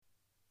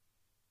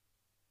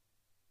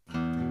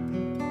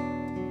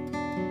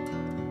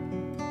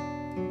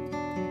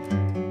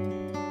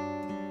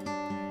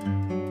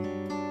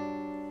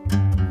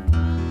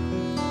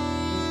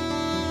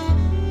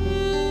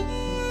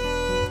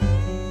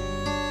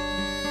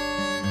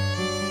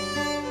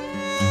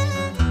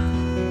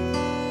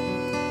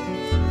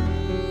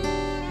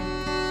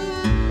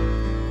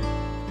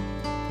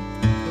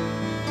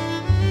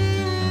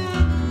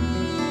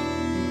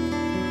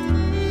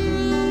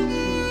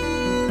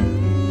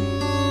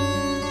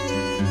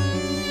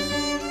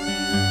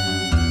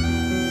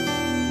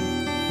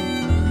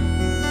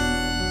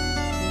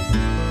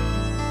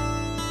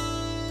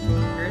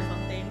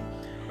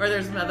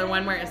another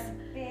one where it's,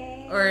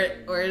 or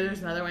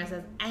there's another one that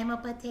says, I'm a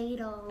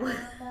potato.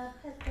 I'm a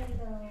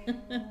potato.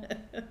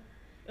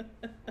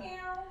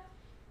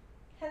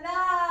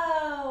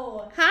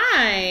 Hello.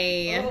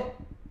 Hi. Oh.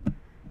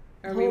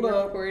 Are we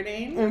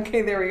recording?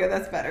 Okay, there we go.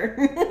 That's better.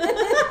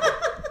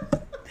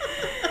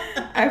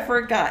 I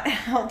forgot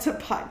how to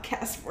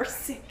podcast for a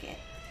second.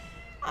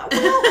 Well,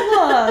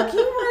 look, you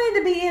wanted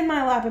to be in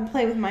my lap and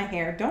play with my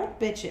hair. Don't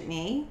bitch at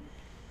me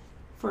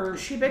for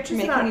making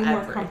you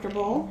more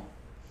comfortable.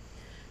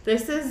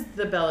 This is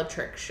the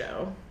Bellatrix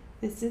Show.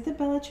 This is the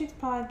Bellatrix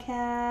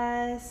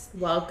podcast.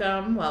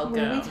 Welcome.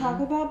 Where we talk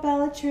about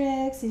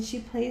Bellatrix and she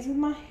plays with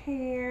my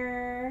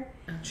hair.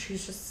 And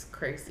she's just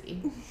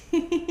crazy.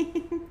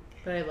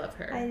 But I love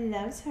her. I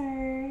love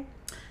her.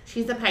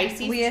 She's a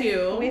Pisces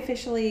too. We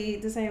officially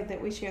decided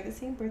that we share the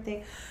same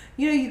birthday.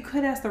 You know, you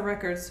could ask the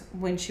records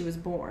when she was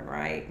born,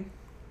 right?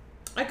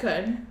 I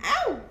could.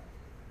 Ow!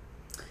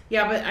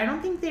 Yeah, but I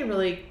don't think they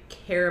really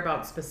care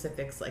about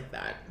specifics like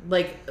that.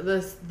 Like,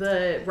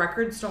 the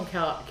records don't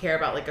care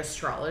about, like,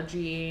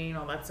 astrology and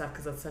all that stuff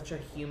because it's such a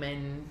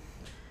human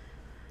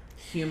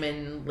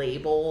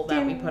label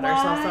that we put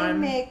ourselves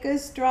on. Why make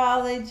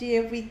astrology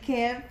if we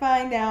can't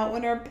find out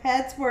when our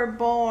pets were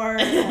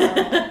born?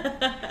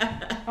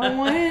 I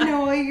want to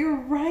know what your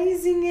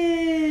rising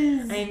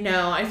is. I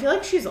know. I feel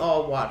like she's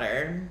all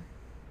water.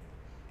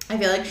 I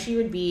feel like she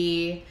would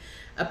be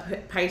a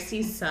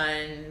Pisces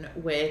sun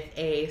with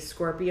a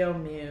Scorpio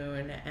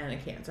moon and a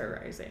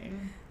Cancer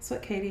rising. That's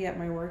what Katie at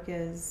my work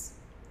is.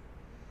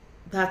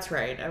 That's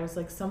right. I was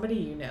like, somebody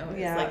you know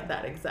is like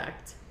that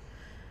exact.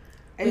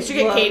 We should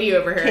get Katie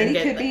over here.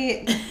 Katie could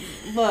be,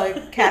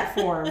 look, cat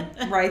form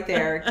right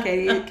there.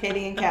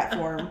 Katie in cat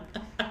form.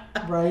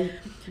 Right.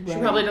 She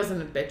probably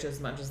doesn't bitch as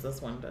much as this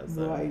one does.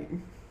 So. Right.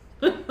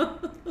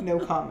 No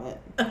comment.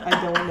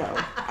 I don't know.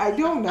 I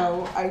don't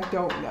know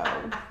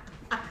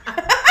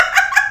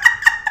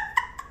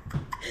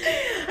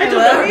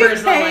her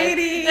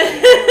Katie.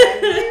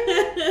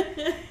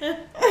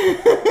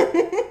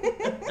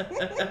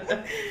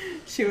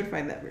 She would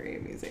find that very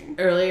amusing.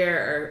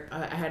 Earlier,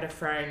 I had a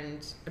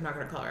friend, I'm not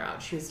going to call her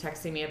out, she was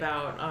texting me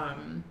about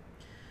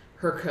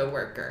her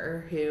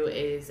coworker who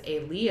is a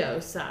Leo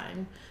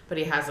sun, but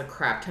he has a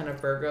crap ton of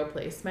Virgo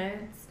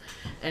placements.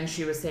 And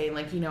she was saying,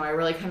 like, you know, I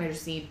really kind of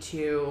just need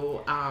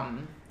to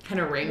kind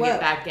of rein it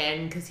back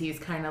in because he's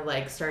kind of,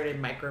 like,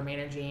 started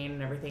micromanaging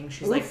and everything.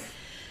 She's like,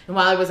 and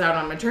while I was out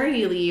on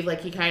maternity leave, like,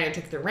 he kind of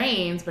took the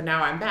reins, but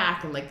now I'm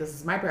back and, like, this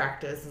is my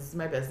practice, this is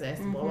my business,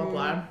 blah, blah,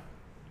 blah.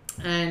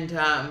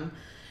 And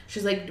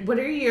she's like, what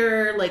are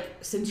your, like,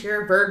 since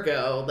you're a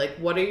Virgo, like,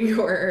 what are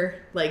your,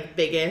 like,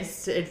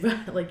 biggest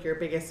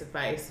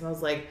advice? And I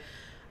was like,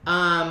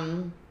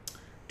 don't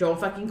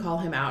fucking call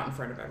him out in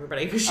front of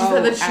everybody. Because she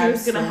said that she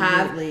was going to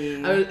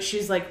have,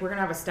 she's like, we're going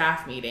to have a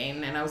staff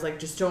meeting. And I was like,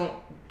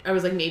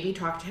 maybe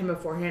talk to him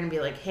beforehand and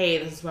be like, hey,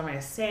 this is what I'm going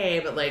to say.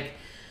 But, like,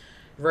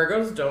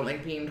 Virgos don't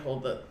like being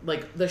told that,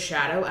 like, the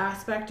shadow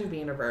aspect of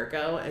being a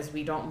Virgo is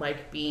we don't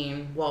like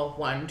being, well,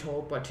 one,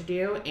 told what to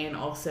do, and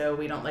also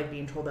we don't like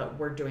being told that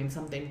we're doing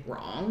something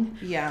wrong.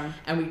 Yeah.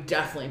 And we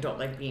definitely don't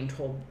like being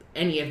told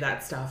any of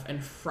that stuff in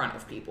front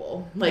of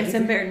people. Like, it's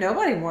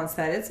nobody wants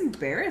that. It's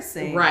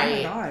embarrassing.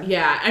 Right. Oh my God.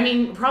 Yeah. I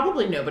mean,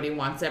 probably nobody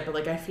wants it, but,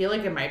 like, I feel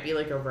like it might be,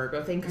 like, a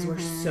Virgo thing because we're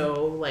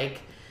so,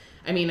 like,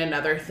 I mean,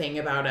 another thing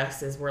about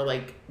us is we're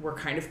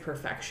kind of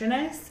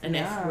perfectionists, and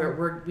if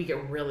we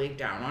get really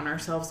down on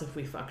ourselves if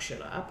we fuck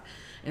shit up,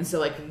 and so,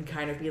 like, it can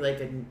kind of be like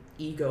an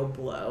ego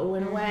blow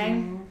in a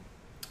way.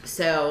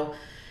 So,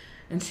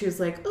 and she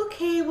was like,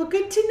 okay, well,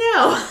 good to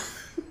know.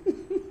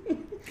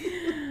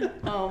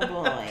 Oh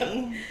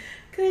boy,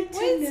 good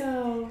to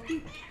know.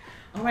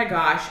 Oh my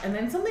gosh! And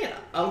then something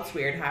else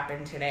weird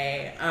happened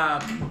today.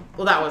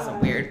 Well, that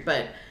wasn't weird,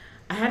 but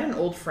I had an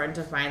old friend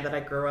of mine that I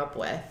grew up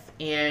with.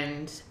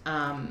 And,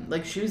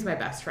 like, she was my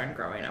best friend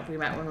growing up. We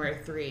met when we were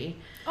 3.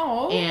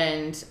 Oh.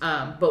 And,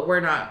 but we're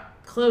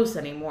not close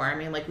anymore. I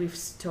mean, like, we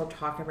still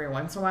talk every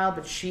once in a while,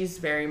 but she's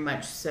very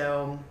much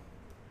so,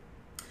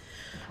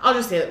 I'll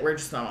just say that we're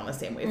just not on the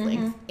same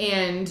wavelength.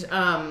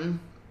 And,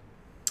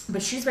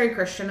 but she's very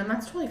Christian, and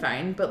that's totally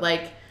fine. But,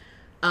 like,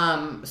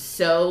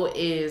 so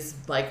is,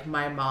 like,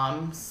 my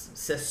mom's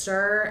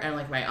sister and,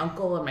 like, my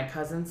uncle and my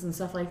cousins and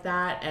stuff like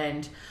that.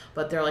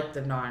 But they're, like,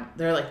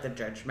 they're, like, the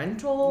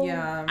judgmental,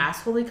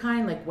 assholey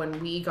kind. Like,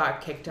 when we got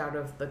kicked out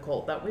of the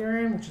cult that we were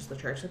in, which is the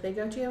church that they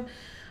go to,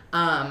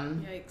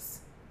 yikes,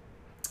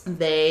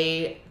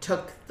 they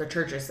took the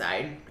church's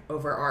side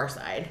over our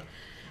side.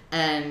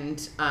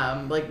 And,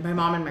 like, my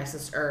mom and my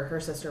sister, or her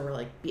sister, were,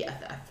 like,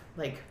 BFF.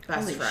 Like,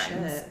 best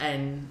friends. Shit.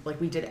 And, like,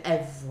 we did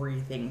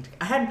everything.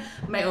 I had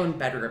my own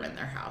bedroom in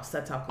their house.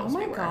 That's how close we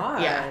were. Oh, my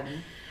God. Yeah.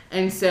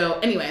 And so,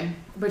 anyway,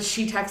 but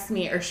she texted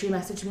me, or she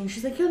messaged me, and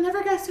she's like, you'll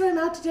never guess who I'm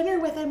out to dinner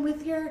with. I'm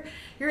with your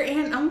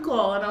aunt and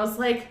uncle. And I was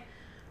like,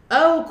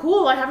 oh,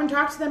 cool. I haven't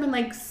talked to them in,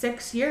 like,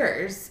 6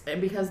 years.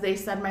 And because they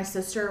said my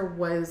sister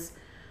was,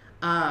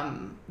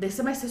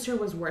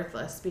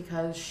 worthless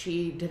because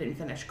she didn't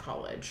finish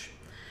college.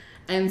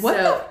 And what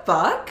the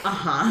fuck?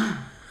 Uh-huh.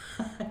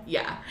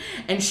 Yeah.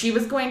 And she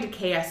was going to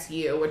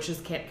KSU, which is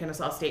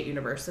Kennesaw State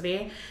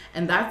University.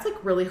 And that's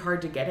like really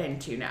hard to get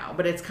into now.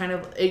 But it's kind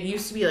of, it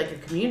used to be like a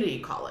community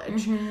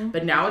college.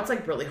 But now it's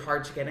like really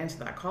hard to get into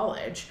that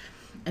college.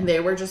 And they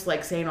were just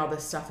like saying all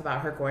this stuff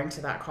about her going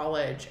to that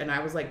college. And I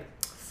was like,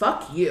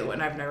 fuck you.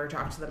 And I've never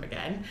talked to them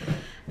again.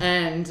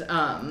 And,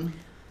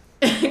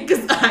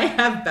 because I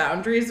have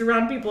boundaries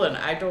around people and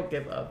I don't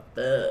give a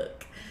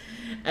fuck.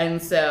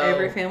 And so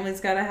every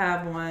family's got to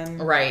have one.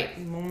 Right.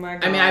 Oh my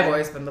God. I mean, I've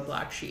always been the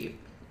black sheep,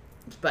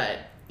 but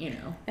you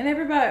know. And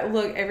every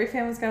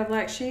family's got a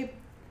black sheep,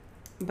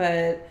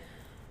 but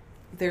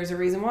there's a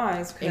reason why.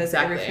 It's because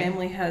every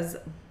family has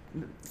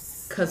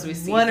we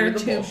see one or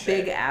two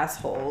big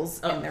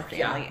assholes in their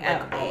family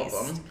at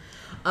least.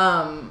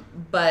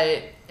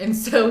 But and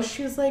so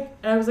she was like,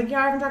 and I was like, yeah,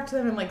 I haven't talked to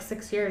them in like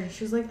 6 years. And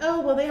she was like, oh,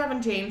 well, they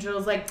haven't changed. And I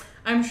was like,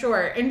 I'm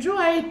sure.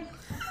 Enjoy.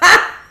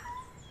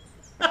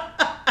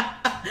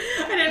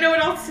 I didn't know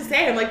what else to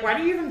say. I'm like, why are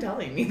you even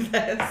telling me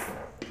this?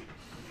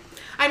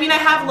 I mean, I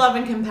have love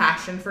and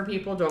compassion for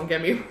people, don't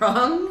get me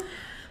wrong.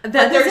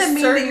 That doesn't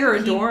mean that you're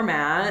a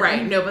doormat.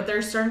 Right, no, but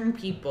there's certain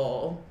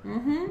people.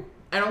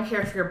 I don't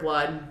care if you're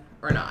blood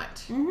or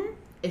not.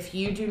 If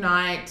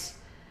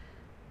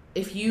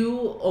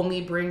you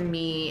only bring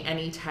me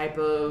any type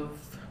of,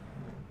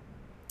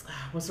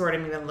 what's the word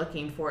I'm even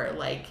looking for?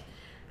 Like,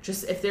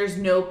 just if there's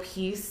no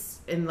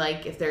peace and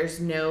like, if there's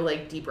no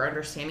like deeper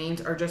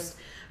understandings, or just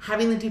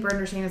having the deeper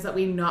understandings that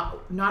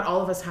not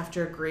all of us have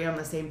to agree on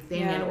the same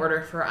thing in order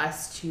for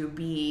us to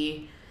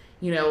be,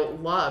 you know,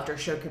 loved or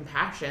show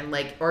compassion,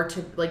 like, or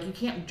to, like, you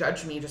can't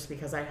judge me just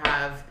because I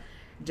have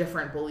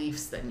different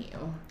beliefs than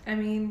you. I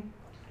mean,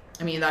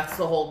 that's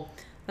the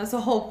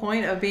whole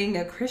point of being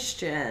a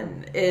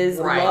Christian is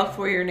love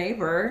for your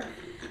neighbor,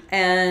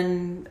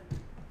 and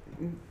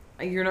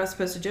you're not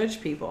supposed to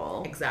judge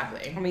people.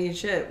 Exactly. I mean,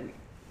 shit,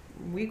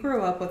 we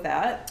grew up with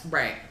that.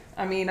 Right.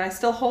 I mean, I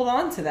still hold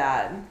on to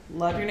that.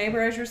 Love your neighbor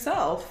as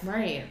yourself.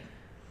 Right.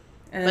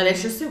 But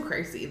it's just so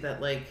crazy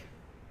that, like,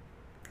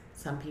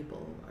 some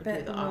people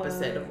do the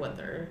opposite of what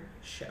they're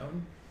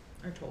shown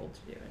or told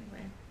to do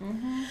anyway.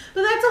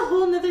 But that's a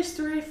whole nother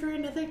story for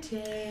another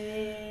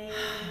day.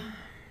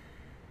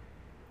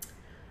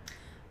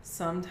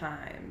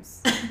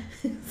 Sometimes.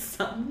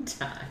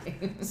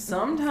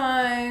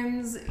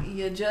 Sometimes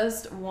you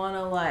just want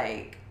to,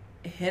 like,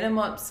 hit them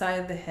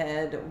upside the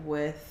head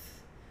with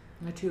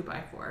a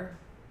 2x4.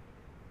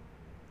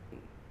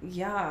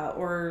 Yeah,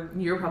 or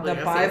you're probably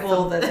the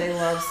Bible that they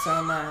love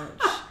so much.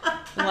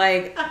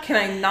 Like, can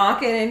I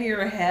knock it in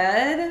your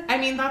head? I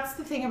mean, that's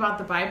the thing about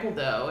the Bible,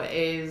 though,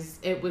 is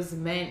it was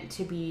meant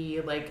to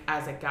be, like,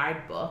 as a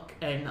guidebook,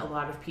 and a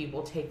lot of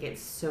people take it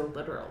so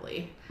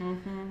literally.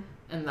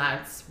 And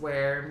that's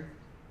where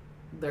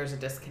there's a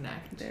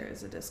disconnect. There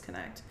is a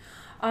disconnect.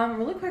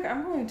 Really quick,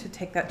 I'm going to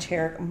take that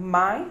chair.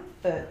 My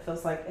foot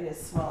feels like it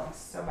is swelling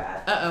so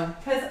bad. Uh-oh.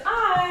 Because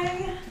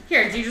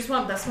Here, do you just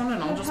want this one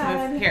and I'll just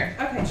move? Here.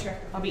 Okay, sure.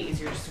 I'll be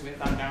easier just to move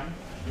that down.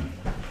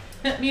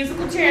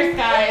 Musical chairs,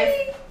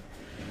 guys.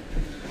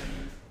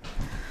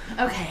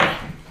 Okay.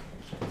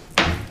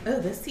 Oh,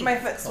 this seat. My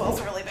foot swells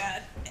really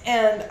bad.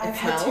 And I've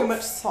had too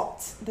much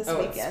salt this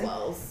weekend. It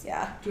swells.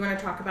 Yeah. Do you want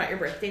to talk about your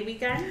birthday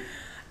weekend?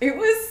 It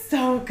was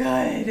so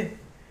good.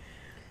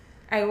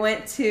 I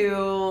went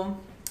to,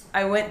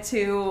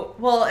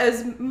 well, it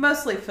was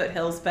mostly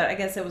foothills, but I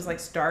guess it was like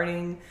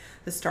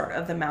the start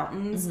of the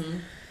mountains.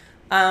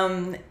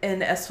 In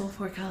Estill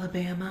Fork,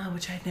 Alabama,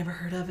 which I'd never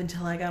heard of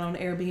until I got on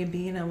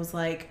Airbnb, and I was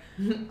like,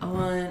 I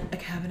want a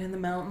cabin in the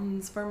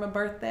mountains for my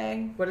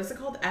birthday. What is it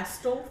called?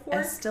 Estill Fork?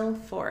 Estill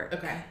Fork.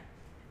 Okay.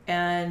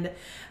 And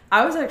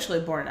I was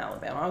actually born in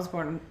Alabama. I was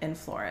born in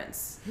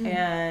Florence.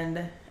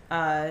 And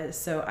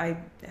so I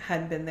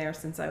hadn't been there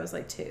since I was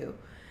like 2.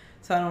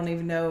 So I don't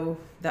even know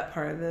that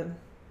part of the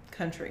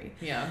country.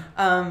 Yeah.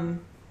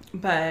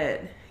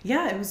 But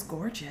yeah, it was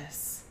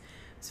gorgeous.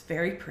 It's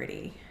very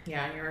pretty.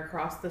 Yeah, you're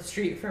across the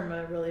street from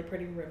a really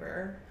pretty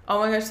river. Oh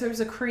my gosh, there was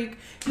a creek.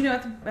 You know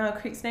what the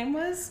creek's name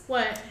was?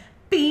 What?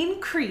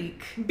 Bean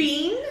Creek.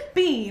 Bean?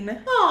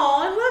 Bean. Oh,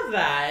 I love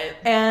that.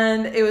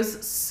 And it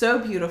was so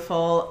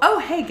beautiful. Oh,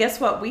 hey, guess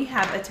what? We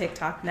have a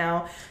TikTok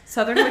now. The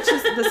Southern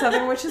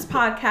Witches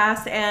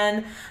podcast,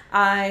 and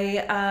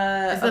I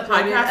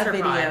uploaded a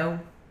video.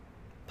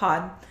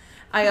 Pod.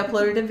 I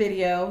uploaded a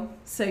video,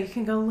 so you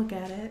can go look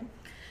at it.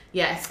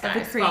 Yes,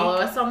 guys, follow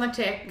us on the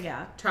Tik.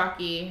 Yeah.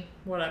 Talkie,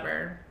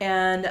 whatever.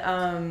 And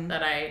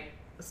that I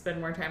spend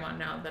more time on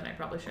now than I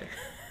probably should.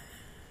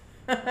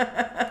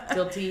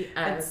 Guilty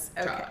as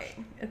charged.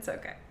 It's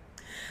okay.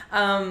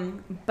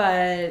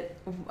 But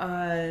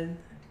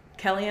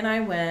Kelly and I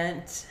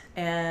went,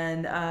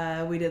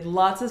 and we did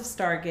lots of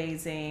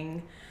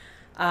stargazing.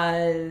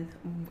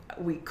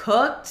 We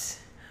cooked.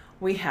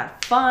 We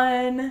had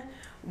fun.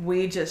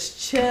 We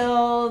just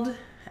chilled,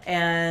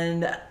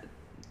 and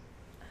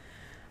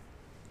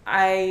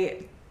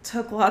I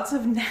took lots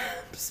of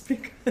naps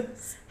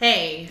because...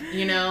 Hey,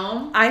 you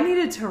know? I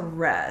needed to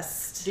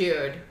rest.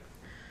 Dude.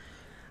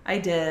 I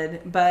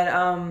did, but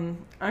I'm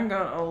going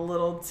a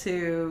little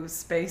too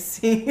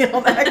spacey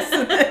on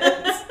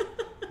accident.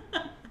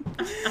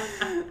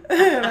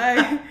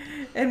 And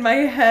in my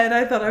head,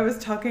 I thought I was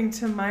talking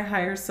to my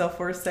higher self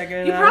for a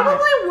second. You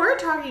probably were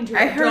talking to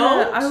her.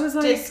 I was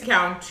like,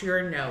 discount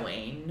your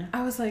knowing.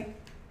 I was like,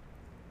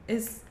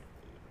 is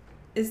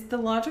the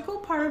logical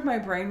part of my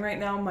brain right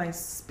now my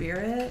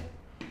spirit?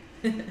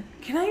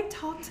 Can I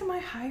talk to my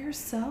higher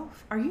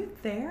self? Are you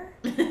there?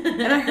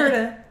 And I heard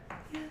a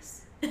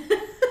yes.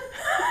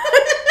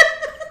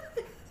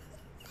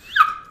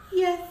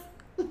 Yes.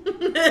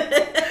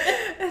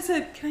 I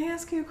said, can I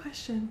ask you a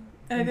question?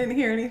 And I didn't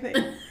hear anything.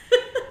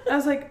 I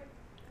was like,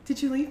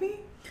 did you leave me?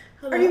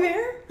 Hello? Are you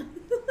there?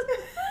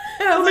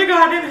 Oh my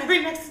God, I'm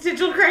having an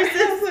existential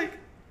crisis. I was like,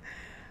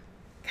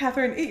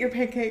 Catherine, eat your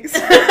pancakes.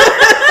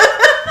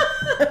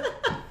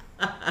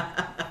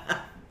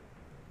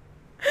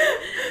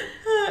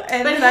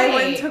 And then I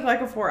went and took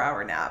like a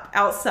 4-hour nap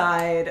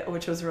outside,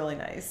 which was really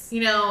nice.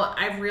 You know,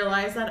 I've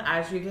realized that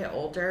as you get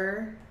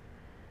older,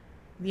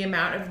 the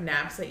amount of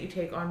naps that you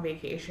take on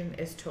vacation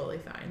is totally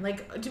fine.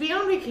 Like, to be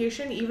on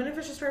vacation, even if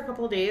it's just for a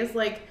couple of days,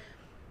 like,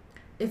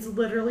 it's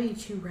literally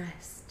to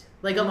rest.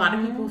 Like, a lot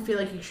of people feel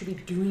like you should be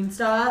doing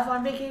stuff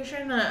on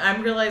vacation.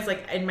 I'm realized,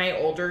 like, in my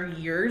older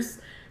years,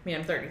 I mean,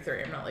 I'm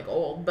 33, I'm not, like,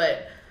 old,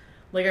 but,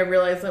 like, I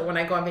realized that when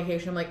I go on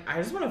vacation, I'm like, I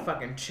just want to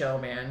fucking chill,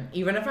 man.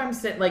 Even if I'm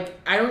sitting, like,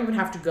 I don't even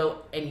have to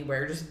go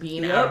anywhere. Just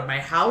being out of my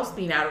house,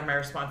 being out of my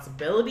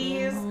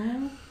responsibilities.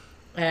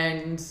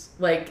 And,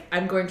 like,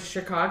 I'm going to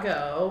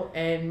Chicago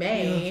in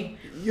May.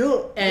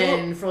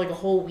 And for, like, a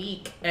whole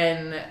week.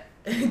 And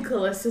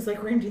Callista's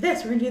like, we're going to do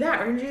this, we're going to do that,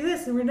 we're going to do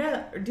this, and we're going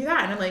to do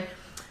that. And I'm like,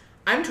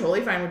 I'm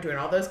totally fine with doing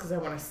all this because I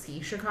want to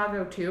see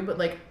Chicago too. But,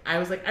 like, I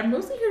was like, I'm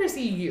mostly here to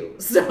see you.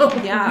 So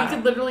we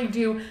could literally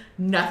do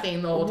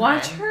nothing the whole time.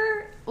 Watch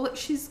her. Look,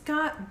 she's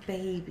got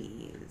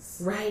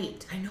babies.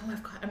 Right. I know.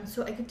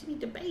 I get to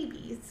meet the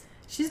babies.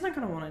 She's not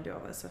going to want to do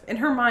all this stuff. In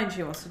her mind,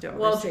 she wants to do all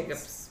this. Well,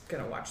 Jacob's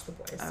going to watch the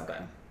boys. Okay.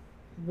 But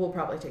we'll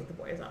probably take the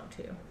boys out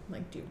too.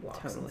 Like, do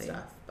walks and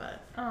stuff.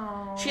 But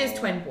she has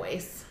twin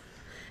boys.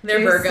 They're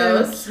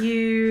Virgos. So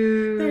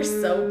cute. They're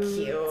so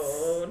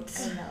cute.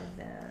 I love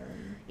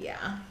them.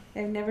 Yeah.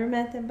 I've never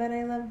met them, but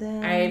I love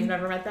them. I've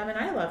never met them, and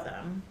I love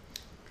them.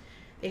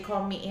 They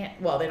call me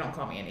Aunt... Well, they don't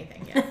call me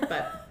anything yet,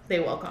 but they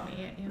will call me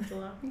Aunt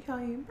Angela. We call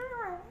you...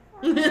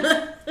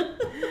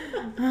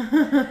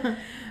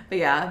 But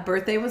yeah,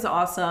 birthday was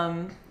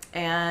awesome,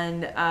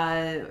 and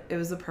it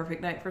was a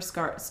perfect night for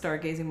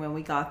stargazing when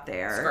we got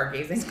there.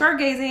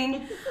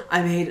 Stargazing.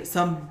 I made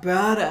some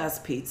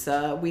badass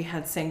pizza. We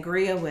had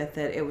sangria with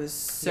it. It was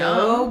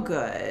so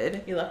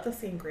good. You left the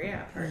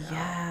sangria part.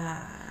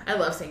 Yeah. I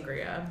love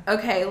sangria.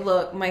 Okay,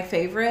 look, my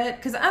favorite,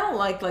 because I don't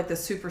like the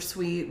super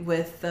sweet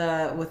with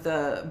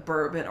the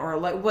bourbon, or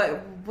like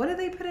what do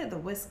they put in the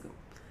whiskey?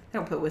 They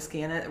don't put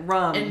whiskey in it.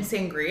 Rum. In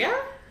sangria?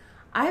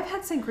 I've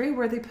had sangria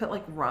where they put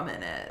like rum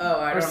in it. Oh,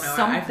 I don't know.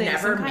 I've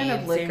never made kind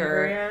of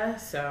liquor. Sangria,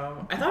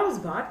 so I thought it was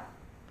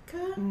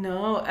vodka.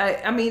 No,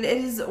 I mean it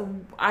is.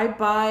 I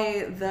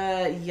buy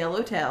the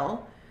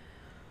Yellowtail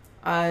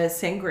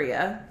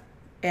sangria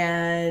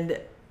and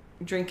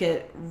drink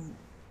it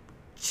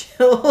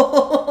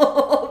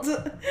chilled.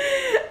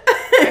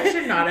 I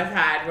should not have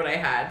had what I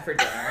had for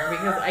dinner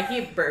because I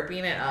keep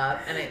burping it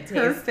up and it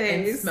tastes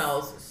and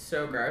smells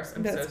so gross.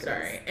 I'm so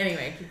sorry.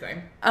 Anyway, keep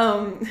going.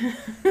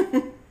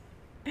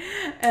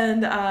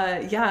 And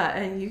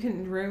and you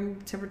can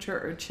room temperature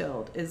or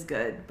chilled is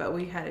good, but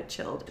we had it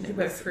chilled and it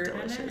was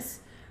delicious.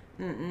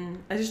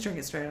 I just drank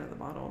it straight out of the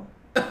bottle.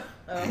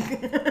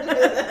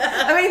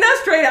 I mean, not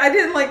straight. I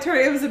didn't like turn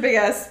it. It was a big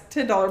ass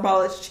 $10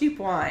 bottle. It's cheap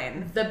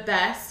wine. The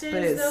best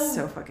is though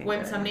so fucking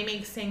when good. somebody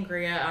makes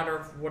sangria out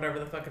of whatever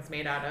the fuck it's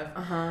made out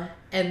of,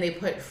 and they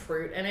put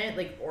fruit in it,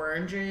 like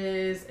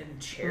oranges and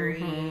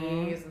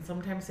cherries, and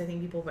sometimes I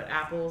think people put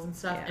apples and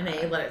stuff, and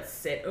they let it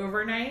sit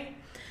overnight.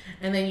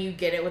 And then you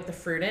get it with the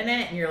fruit in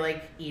it, and you're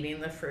like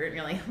eating the fruit, and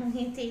you're like, oh,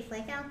 it tastes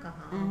like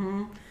alcohol.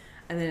 And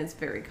then it's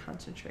very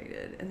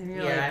concentrated, and then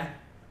you're like,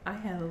 I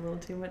had a little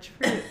too much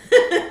fruit.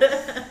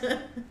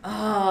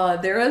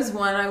 There was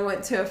one. I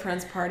went to a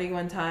friend's party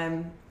one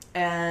time,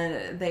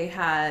 and they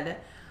had,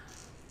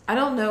 I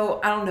don't know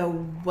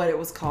what it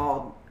was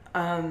called,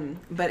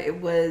 but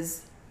it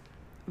was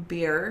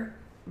beer,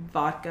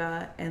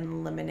 vodka,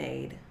 and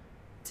lemonade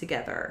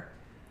together.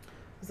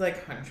 It was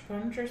like Hunch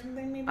Punch or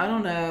something, maybe? I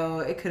don't know.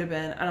 It could have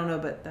been. I don't know,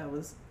 but that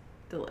was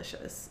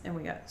delicious. And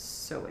we got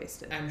so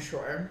wasted. I'm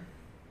sure.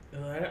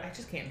 I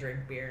just can't drink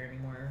beer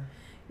anymore.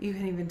 You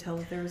can't even tell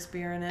if there was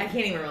beer in it. I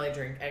can't even really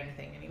drink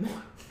anything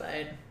anymore,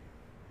 but...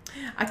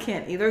 I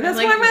can't either. That's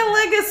why my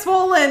leg is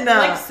swollen. I'm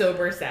like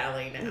sober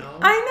Sally now.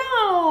 I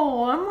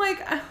know. I'm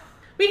like...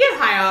 We get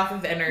high off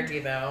of energy,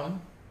 though.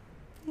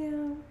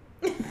 Yeah.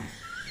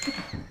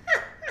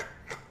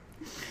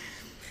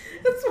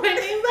 That's why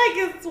my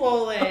leg is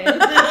swollen.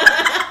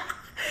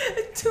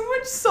 Too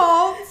much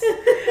salt.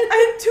 I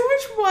had too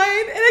much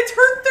wine, and I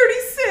turned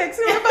 36,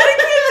 and my body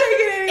can't take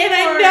it anymore. And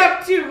I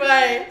napped too much.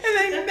 And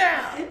I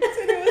napped,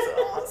 and it was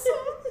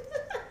awesome.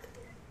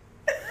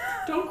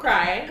 Don't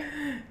cry.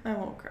 I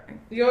won't cry.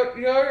 Your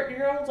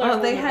old life. Oh,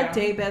 they had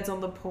day beds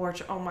on the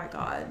porch. Oh my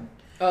god.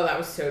 Oh, that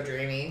was so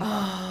dreamy.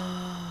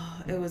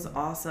 Oh, it was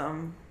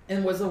awesome.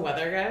 And was the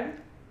weather good?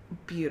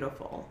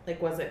 Beautiful.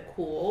 Like, was it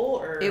cool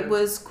or? It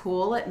was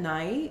cool at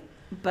night,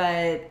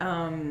 but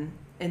and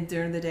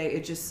during the day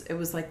it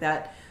was like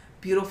that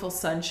beautiful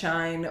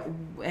sunshine,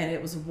 and it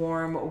was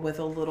warm with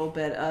a little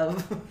bit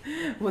of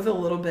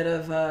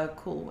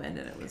cool wind,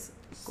 and it was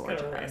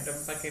gorgeous. Got a random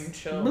fucking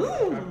chill. We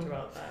talked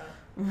about that.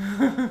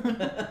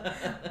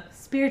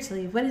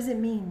 Spiritually, what does it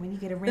mean when you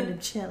get a random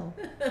chill?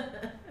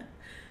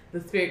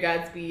 The spirit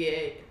guides be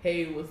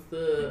hey, what's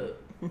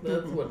up?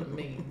 That's what it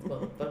means,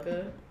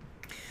 motherfucker.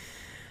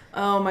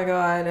 Oh my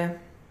god.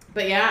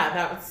 But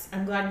yeah,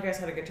 I'm glad you guys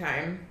had a good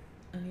time.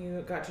 And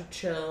you got to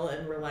chill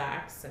and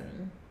relax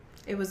and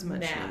it was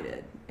much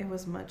needed. It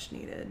was much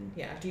needed.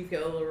 Yeah. Do you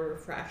feel a little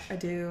refreshed? I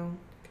do.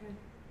 Good.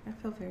 I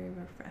feel very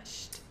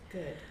refreshed.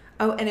 Good.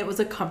 Oh, and it was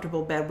a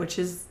comfortable bed, which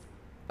is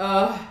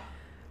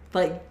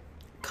like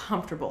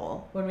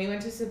comfortable. When we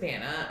went to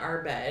Savannah,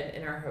 our bed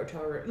in our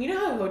hotel room, you know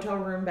how hotel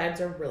room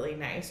beds are really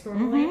nice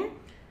normally? Mm-hmm.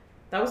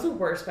 That was the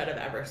worst bed I've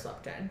ever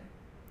slept in.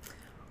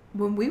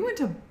 When we went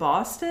to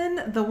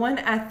Boston, the one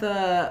at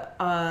the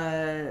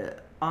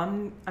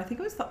I think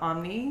it was the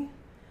Omni.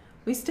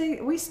 We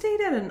stayed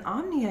at an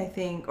Omni, I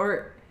think,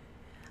 or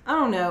I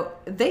don't know.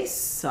 They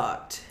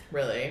sucked.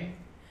 Really?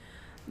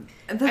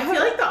 I feel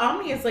like the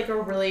Omni is like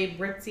a really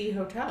ritzy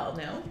hotel.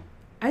 No,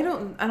 I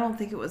don't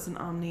think it was an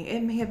Omni.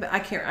 It may have been. I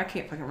can't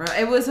fucking remember.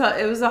 It was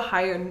a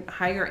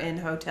higher end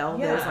hotel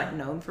that was like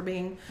known for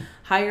being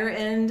higher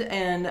end,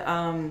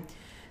 and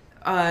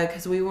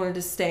because we wanted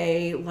to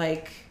stay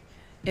like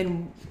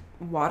in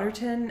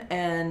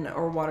Watertown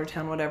or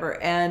Watertown,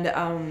 whatever,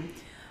 and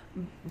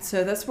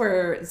so that's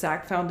where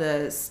Zach found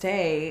a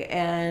stay,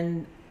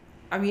 and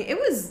I mean it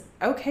was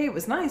okay. It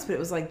was nice, but it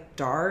was like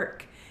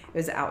dark. It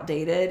was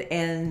outdated,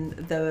 and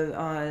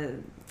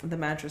the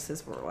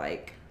mattresses were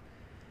like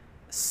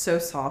so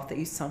soft that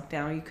you sunk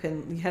down.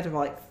 You had to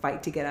like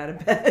fight to get out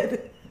of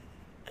bed.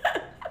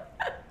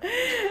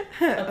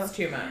 That's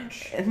too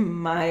much.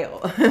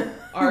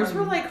 Ours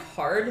were like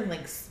hard and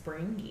like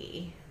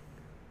springy.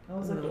 I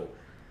was like,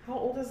 how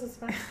old is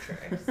this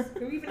mattress?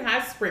 Who even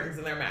has springs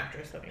in their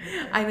mattress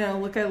anymore? I know.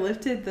 Look, I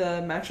lifted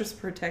the mattress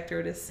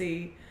protector to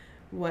see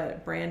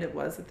what brand it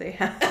was that they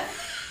had.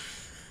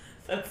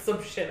 That's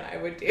some shit I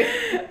would do.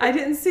 I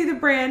didn't see the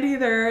brand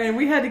either, and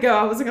we had to go.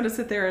 I wasn't going to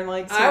sit there and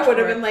like search I would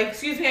have been like,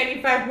 excuse me, I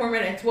need 5 more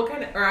minutes. Or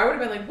I would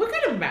have been like, what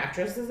kind of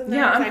mattress is in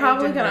there? Yeah, I'm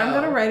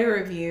gonna write a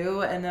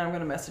review, and then I'm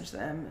gonna message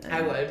them.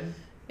 I would.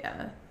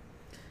 Yeah.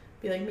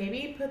 Be like,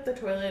 maybe put the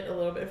toilet a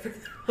little bit further.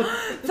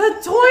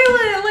 The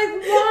toilet?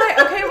 Like, why?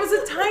 Okay, it was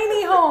a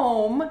tiny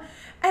home. And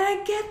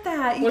I get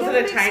that. Was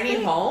it a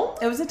tiny home?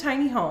 It was a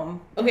tiny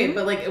home. Okay,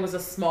 but like it was a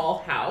small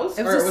house?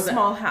 It was a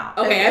small house.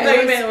 Okay, I thought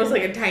you meant it was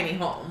like a tiny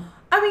home.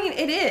 I mean,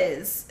 it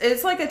is.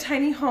 It's like a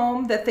tiny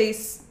home that they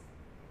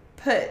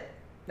put.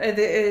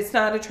 It's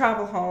not a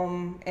travel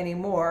home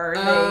anymore.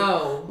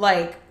 Oh.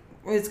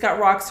 It's got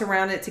rocks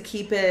around it to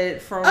keep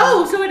it from...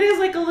 Oh, so it is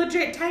like a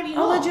legit tiny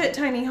home. A legit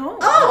tiny home.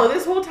 Oh,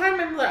 this whole time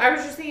I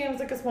was just thinking it was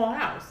like a small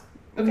house.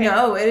 Okay.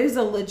 No, it is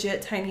a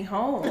legit tiny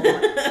home.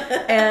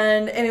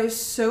 and it was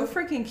so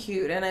freaking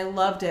cute, and I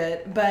loved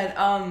it. But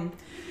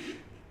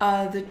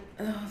the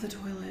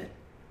toilet.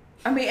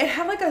 I mean, it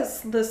had like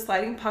the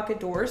sliding pocket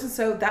doors, and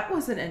so that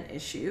wasn't an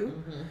issue.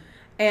 Mm-hmm.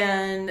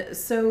 And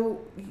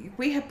so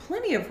we had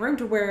plenty of room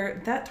to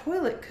where that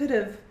toilet could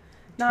have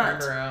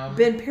not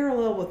been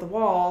parallel with the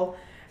wall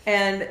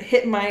and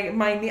hit my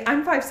knee.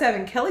 I'm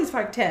 5'7", Kelly's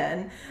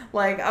 5'10".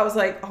 Like, I was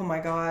like, oh my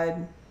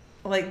God.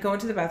 Like, going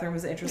to the bathroom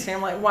was interesting.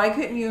 I'm like, why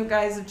couldn't you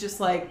guys have just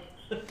like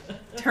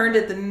turned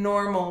it the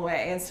normal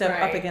way instead of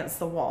up against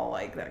the wall?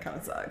 Like, that kind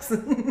of sucks.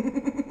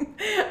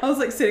 I was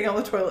like sitting on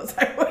the toilet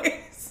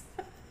sideways.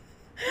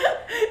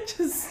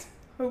 Just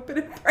hoping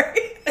and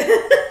praying.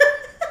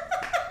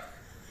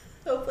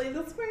 Hopefully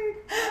this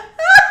works.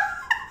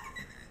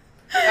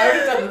 I would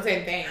have done the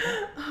same thing.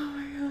 Oh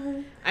my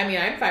God. I mean,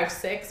 I'm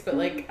 5'6", but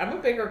like I'm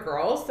a bigger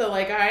girl, so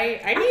like I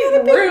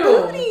need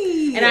room.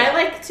 Booty. And I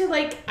like to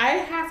like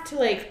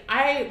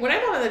when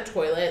I'm on the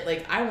toilet,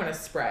 like I want to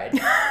spread.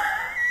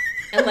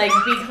 And like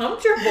be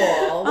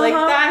comfortable. Like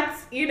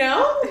that's, like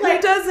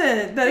who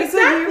doesn't? That is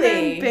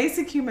a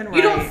basic human right.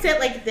 You don't sit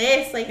like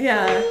this, like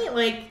me.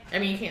 Like, I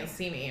mean, you can't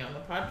see me on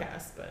the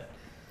podcast, but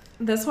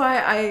that's why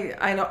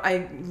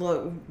I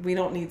look, we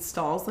don't need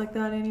stalls like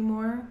that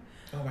anymore.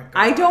 Oh my God.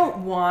 I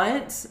don't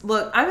want,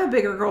 look, I'm a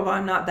bigger girl, but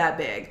I'm not that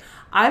big.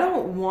 I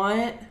don't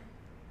want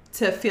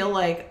to feel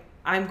like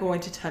I'm going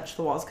to touch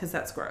the walls because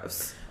that's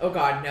gross. Oh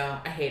God, no.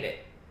 I hate it.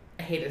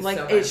 I hate it like,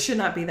 so much. It should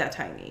not be that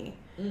tiny.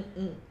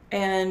 Mm-mm.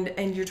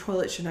 And your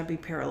toilet should not be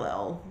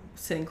parallel,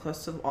 sitting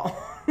close to the wall.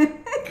 God,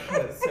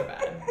 it's so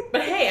bad.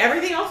 But hey,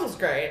 everything else was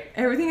great.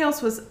 Everything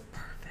else was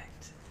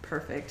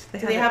perfect. Do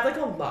they have like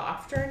a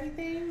loft or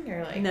anything?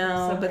 Or like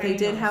no, but they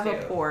did have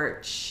a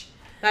porch.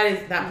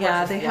 That porch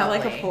yeah, is they lovely. had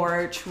like a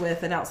porch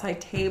with an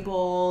outside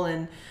table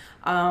and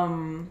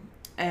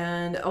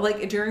And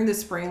like during the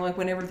spring, like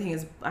when everything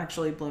is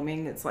actually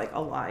blooming, it's like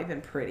alive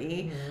and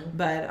pretty.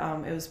 But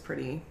it was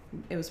pretty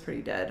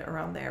dead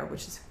around there,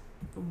 which is,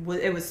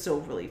 it was still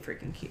really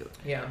freaking cute.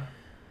 Yeah.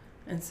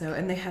 And so,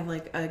 and they had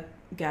like a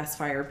gas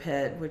fire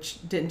pit,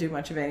 which didn't do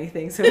much of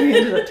anything, so we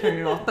ended up turning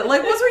it off. But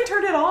like once we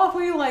turned it off,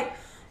 we like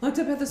looked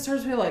up at the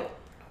stars, we were like,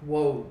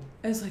 whoa.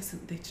 It was like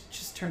they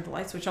just turned the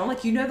light switch on.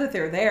 Like, you know that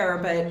they're there,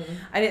 but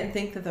I didn't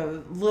think that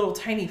the little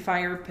tiny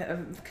fire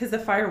pit, because the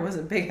fire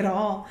wasn't big at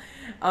all.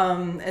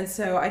 And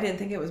so I didn't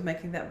think it was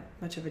making that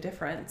much of a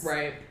difference.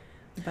 Right.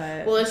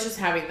 But well, it's just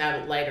having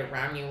that light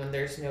around you when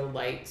there's no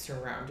light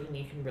surrounding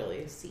you, can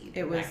really see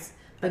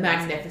the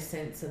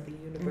magnificence of the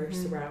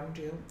universe around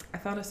you. I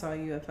thought I saw a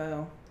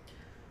UFO.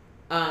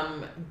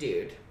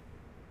 Dude,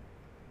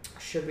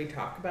 should we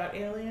talk about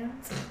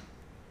aliens?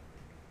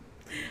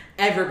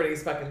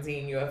 Everybody's fucking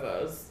seeing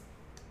UFOs.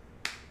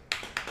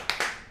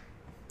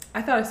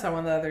 I thought I saw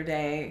one the other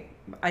day.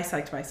 I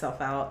psyched myself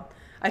out.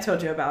 I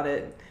told you about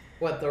it.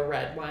 What, the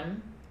red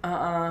one?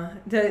 I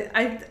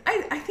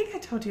think I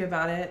told you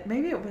about it.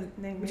 Maybe it was.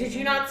 Maybe. Did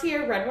you not see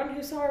a red one?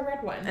 Who saw a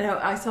red one? No,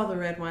 I saw the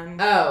red one.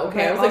 Oh,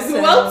 okay. I was like, who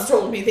else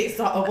told me they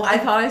saw one? I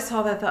thought I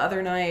saw that the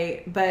other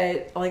night,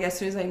 but like as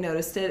soon as I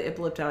noticed it, it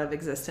blipped out of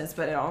existence.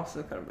 But it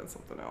also could have been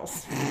something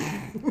else.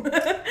 I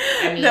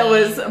mean, that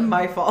was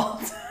my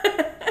fault.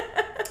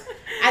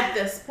 At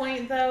this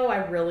point, though,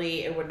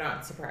 it would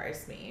not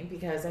surprise me,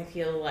 because I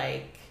feel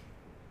like,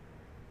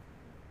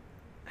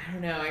 I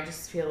don't know, I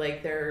just feel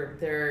like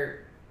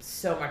they're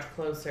so much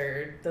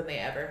closer than they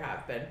ever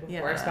have been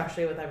before,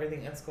 especially with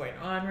everything that's going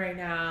on right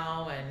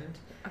now. And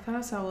I thought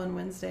I saw one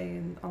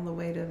Wednesday on the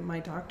way to my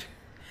doctor,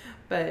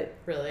 but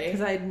really,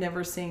 because I had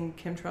never seen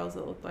chemtrails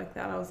that looked like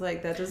that, I was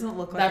like, that doesn't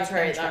look like a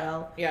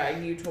chemtrail.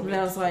 You told me.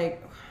 And I was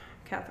like,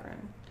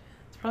 Catherine,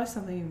 it's probably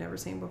something you've never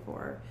seen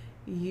before.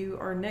 You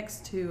are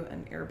next to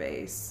an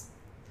airbase.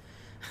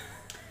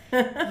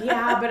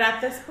 Yeah, but at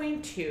this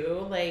point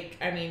too, like,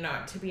 I mean,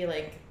 not to be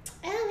like,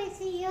 oh, it's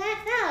a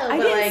UFO. I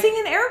didn't see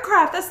an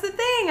aircraft. That's the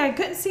thing. I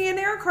couldn't see an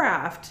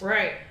aircraft.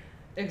 Right.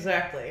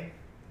 Exactly.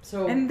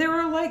 So. And there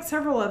were like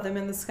several of them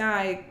in the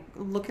sky,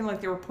 looking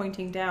like they were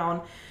pointing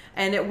down,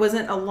 and it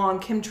wasn't a long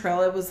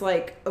chemtrail. It was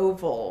like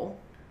oval,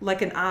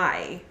 like an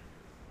eye.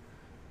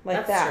 Like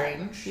that's that.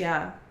 Strange.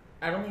 Yeah.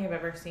 I don't think I've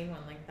ever seen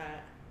one like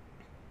that.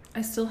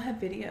 I still have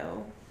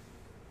video.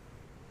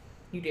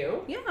 You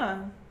do?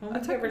 Yeah. I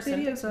took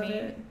videos of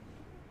it.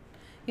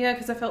 Yeah,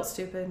 because I felt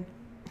stupid.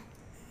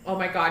 Oh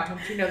my God,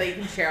 don't you know that you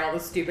can share all the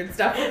stupid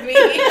stuff with me?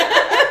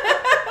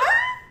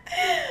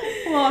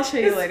 Well, I'll show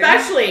you later.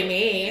 Especially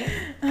me.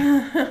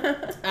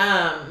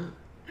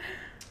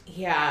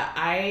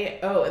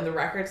 Yeah, in the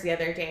records the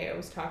other day I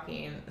was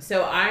talking.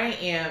 So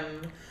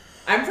I'm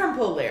from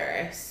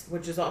Polaris,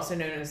 which is also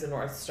known as the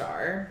North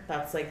Star.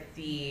 That's like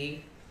the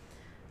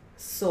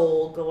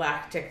soul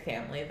galactic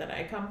family that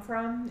I come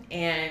from.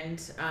 And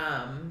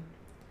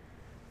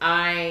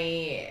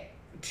I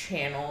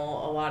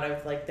channel a lot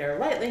of like their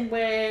light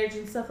language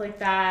and stuff like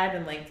that,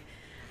 and like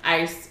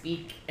I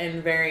speak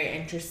in very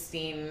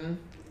interesting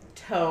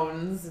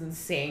tones and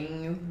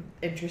sing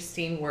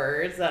interesting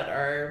words that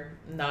are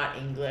not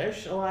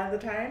English a lot of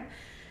the time.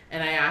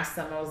 And I asked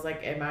them, I was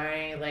like, am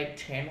I like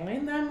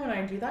channeling them when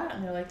I do that?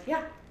 And they're like,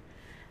 yeah.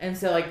 And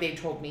so like they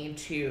told me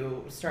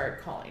to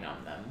start calling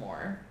on them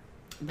more.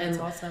 That's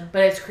awesome.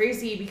 But it's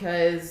crazy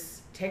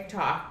because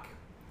TikTok,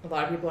 a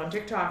lot of people on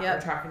TikTok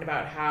are talking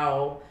about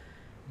how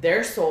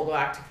their soul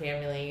galactic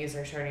families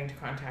are starting to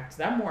contact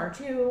them more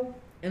too.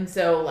 And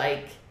so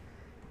like,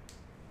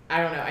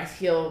 I don't know, I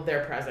feel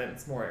their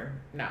presence more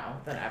now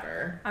than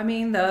ever. I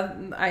mean,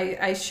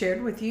 I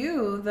shared with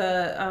you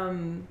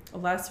the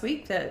last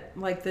week that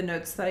like the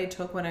notes that I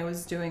took when I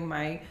was doing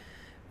my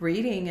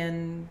reading,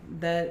 and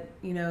that,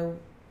 you know,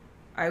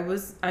 I'm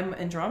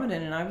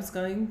Andromedan and I was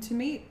going to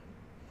meet.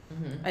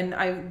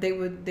 And they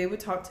would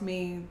talk to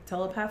me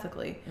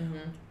telepathically.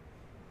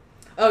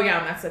 Oh yeah,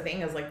 and that's the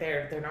thing, is like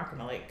they're not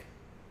gonna like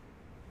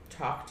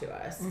talk to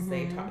us.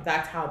 They talk.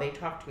 That's how they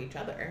talk to each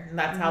other, and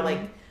that's how like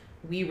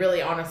we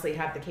really honestly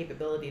have the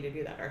capability to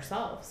do that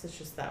ourselves. It's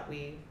just that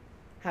we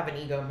have an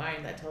ego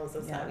mind that tells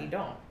us that we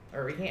don't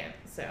or we can't.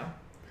 So.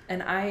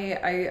 And I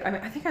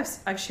mean, I think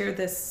I've shared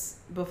this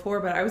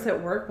before, but I was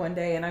at work one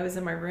day and I was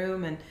in my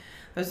room and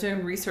I was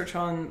doing research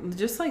on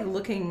just like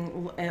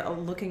looking up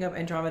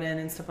Andromedan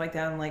and stuff like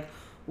that, and like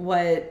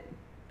what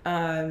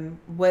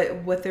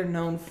they're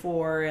known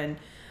for, and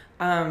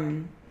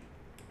and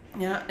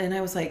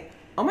I was like,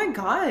 oh my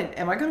God,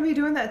 am I going to be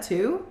doing that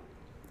too?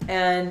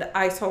 And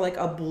I saw like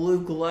a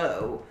blue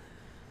glow,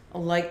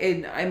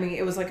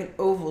 it was like an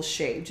oval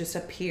shape just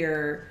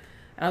appear,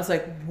 and I was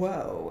like,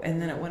 whoa,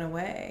 and then it went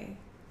away.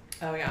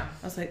 Oh yeah,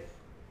 I was like,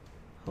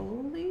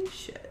 holy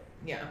shit.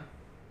 Yeah.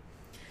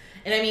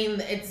 And I mean,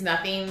 it's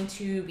nothing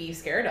to be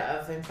scared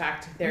of. In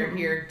fact, they're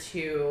here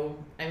to,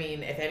 I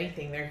mean, if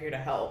anything, they're here to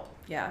help.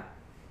 Yeah.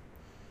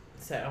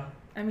 So.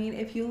 I mean,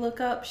 if you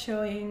look up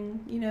showing,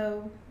 you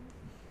know,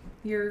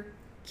 your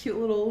cute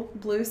little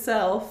blue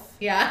self.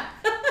 Yeah.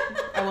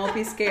 I won't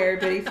be scared,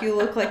 but if you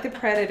look like the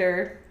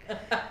Predator,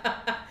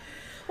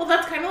 Well,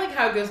 that's kind of like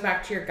how it goes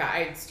back to your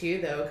guides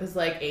too, though, because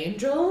like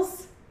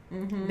angels,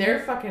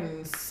 they're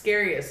fucking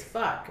scary as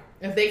fuck.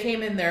 If they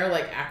came in their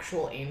like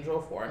actual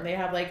angel form, they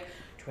have like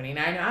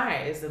 29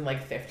 eyes and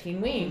like 15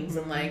 wings,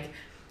 and like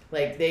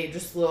they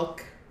just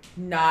look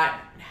not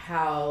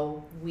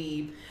how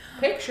we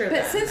picture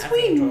them. But since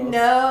we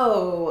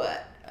know,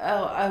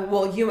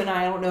 well, you and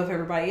I don't know if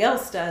everybody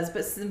else does,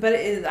 but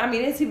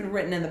it's even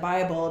written in the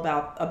Bible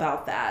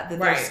about that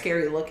they're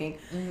scary looking.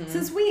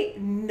 Since we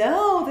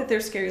know that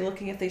they're scary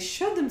looking, if they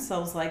showed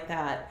themselves like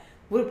that,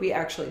 would we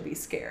actually be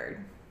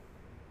scared?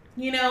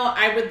 You know,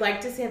 I would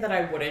like to say that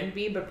I wouldn't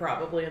be, but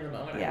probably in the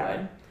moment I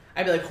would.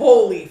 I'd be like,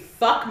 holy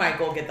fuck,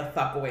 Michael, get the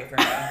fuck away from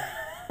me.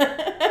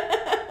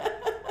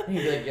 And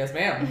he'd be like, yes,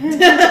 ma'am.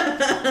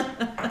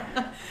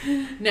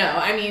 No,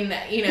 I mean,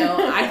 you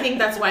know, I think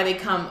that's why they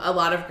come, a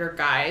lot of your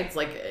guides,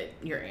 like,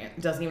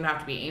 doesn't even have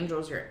to be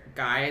angels, your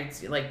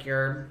guides, like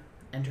your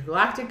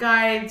intergalactic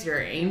guides, your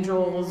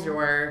angels,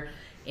 your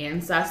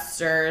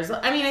ancestors.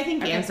 I mean, I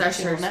think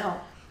ancestors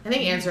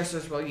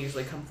will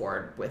usually come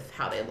forward with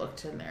how they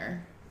looked in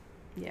their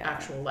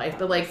actual life.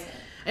 But, like,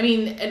 I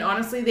mean, and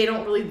honestly, they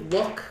don't really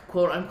look,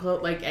 quote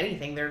unquote, like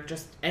anything. They're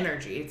just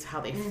energy. It's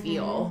how they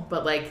feel.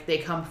 But, like, they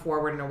come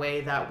forward in a way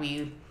that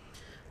we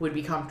would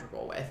be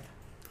comfortable with.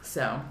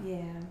 So,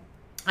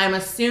 I'm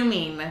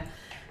assuming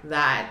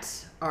that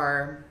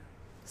our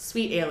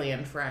sweet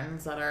alien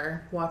friends that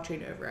are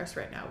watching over us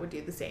right now would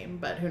do the same.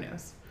 But who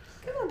knows?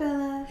 Come on,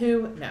 Bella.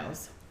 Who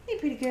knows? Hey,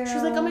 pretty girl.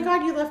 She's like, oh my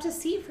God, you left a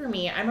seat for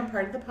me. I'm a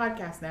part of the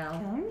podcast now.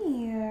 Come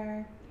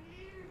here.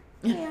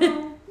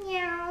 Meow.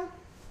 Meow.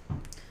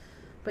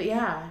 But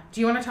yeah,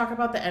 do you want to talk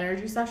about the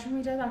energy session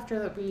we did after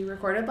that we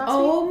recorded last week?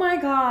 Oh my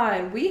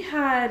God. We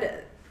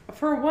had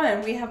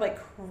like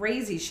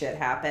crazy shit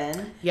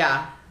happen.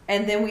 Yeah.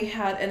 And then we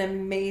had an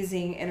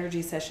amazing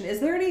energy session.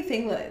 Is there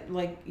anything that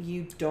like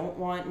you don't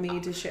want me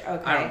to share?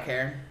 Okay. I don't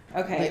care.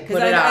 Okay.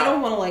 Because I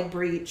don't want to like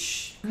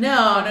breach.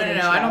 No.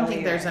 I don't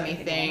think there's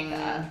anything.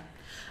 I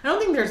don't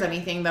think there's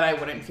anything that I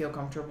wouldn't feel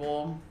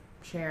comfortable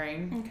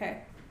sharing. Okay.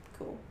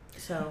 Cool.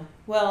 So.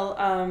 Well,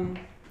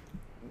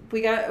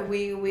 we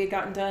had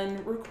gotten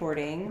done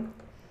recording,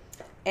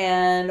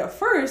 and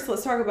first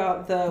let's talk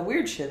about the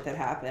weird shit that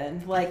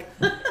happened. Like,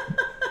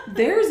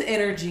 there's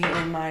energy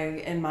in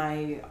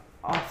my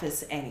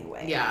office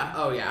anyway. Yeah.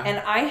 Oh yeah. And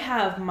I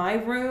have, my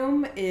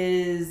room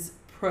is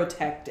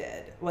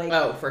protected. Like,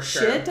 oh, for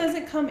sure. Shit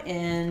doesn't come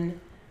in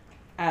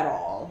at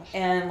all,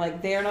 and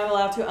like they're not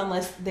allowed to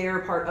unless they're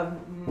part of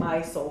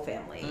my soul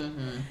family.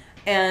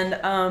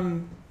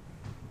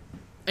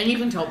 And you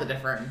can tell the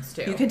difference,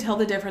 too. You can tell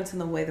the difference in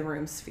the way the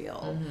rooms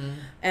feel.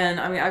 And,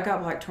 I mean, I've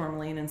got black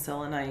tourmaline and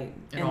selenite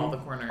in all the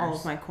corners. All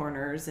of my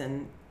corners,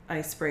 and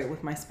I spray it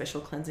with my special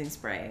cleansing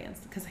spray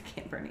because I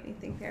can't burn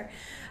anything there.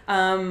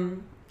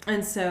 And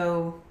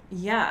so,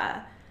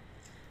 yeah.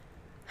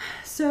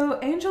 So,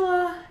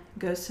 Angela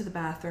goes to the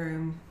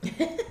bathroom.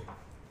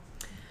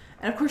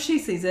 And, of course, she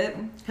sees it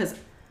because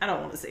I don't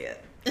want to see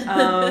it.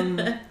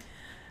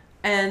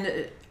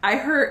 And I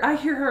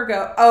hear her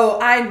go, oh,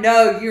 I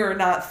know you're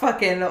not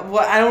fucking,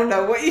 what, I don't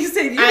know what you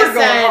said. You were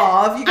going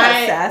off. You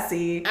got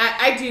sassy.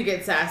 I do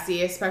get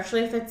sassy,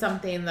 especially if it's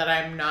something that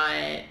I'm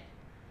not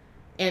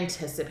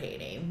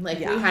anticipating. Like,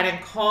 we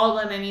hadn't called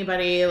on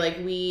anybody. Like,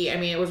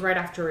 it was right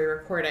after we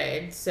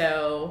recorded.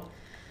 So,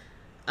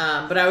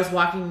 but I was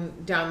walking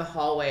down the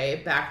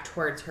hallway back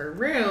towards her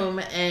room,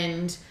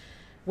 and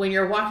when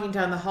you're walking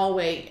down the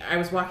hallway, I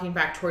was walking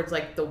back towards,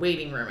 like, the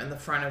waiting room in the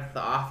front of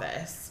the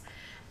office.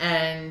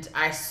 And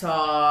I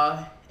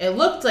saw, it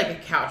looked like a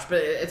couch, but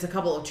it's a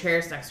couple of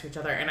chairs next to each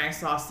other. And I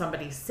saw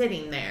somebody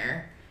sitting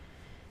there.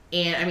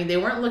 And, I mean, they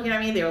weren't looking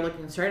at me. They were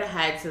looking straight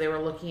ahead. So they were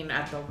looking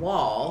at the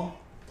wall.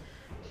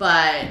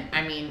 But,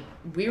 I mean,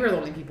 we were the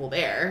only people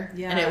there.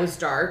 Yeah. And it was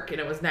dark. And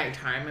it was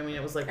nighttime. I mean,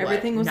 it was like,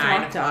 everything was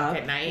 9 locked o'clock up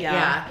at night.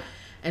 Yeah.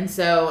 And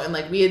so, and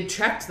like, we had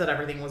checked that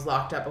everything was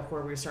locked up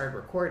before we started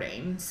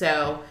recording.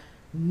 So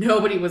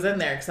nobody was in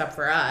there except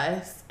for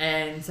us,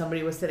 and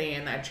somebody was sitting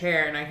in that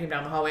chair, and I came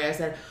down the hallway. I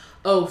said,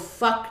 oh,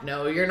 fuck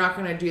no, you're not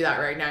going to do that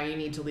right now. You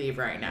need to leave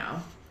right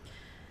now.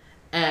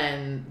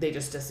 And they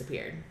just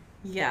disappeared.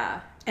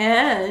 Yeah.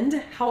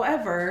 And,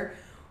 however,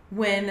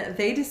 when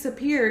they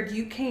disappeared,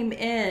 you came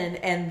in,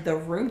 and the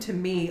room to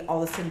me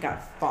all of a sudden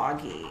got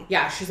foggy.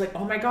 Yeah, she's like,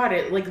 oh my God,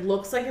 it like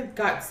looks like it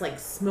got like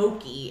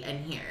smoky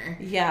in here.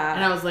 Yeah.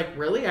 And I was like,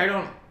 really?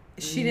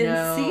 She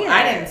didn't see it.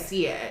 I didn't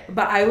see it.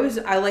 But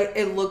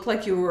it looked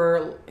like you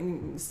were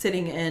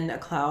sitting in a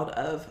cloud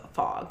of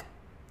fog.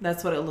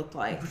 That's what it looked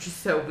like. Which is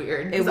so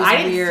weird. It was I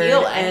didn't weird,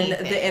 feel anything.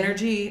 And the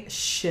energy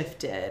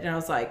shifted. And I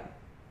was like,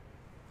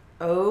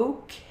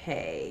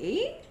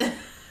 okay.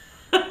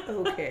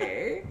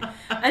 Okay.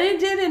 And it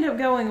did end up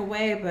going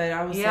away, but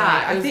I was like,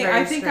 I think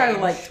I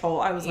was like,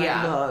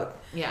 look,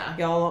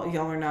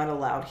 y'all are not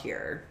allowed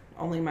here.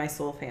 Only my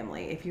soul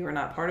family. If you are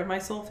not part of my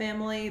soul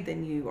family,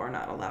 then you are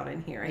not allowed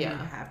in here, and you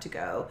have to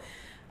go.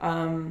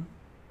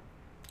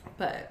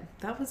 But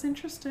that was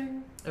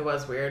interesting. It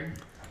was weird.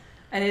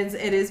 And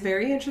it is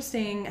very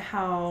interesting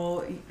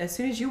how as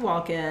soon as you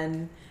walk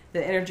in,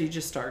 the energy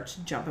just starts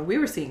jumping. We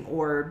were seeing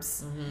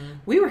orbs.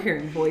 We were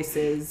hearing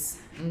voices.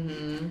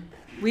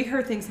 We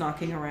heard things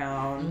knocking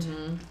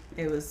around.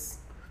 It was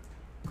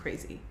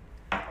crazy.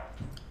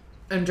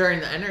 And during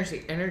the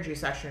energy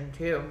session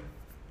too,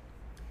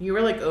 you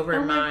were like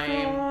over my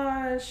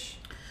gosh.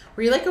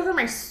 Were you like over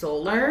my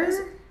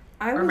solar?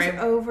 I was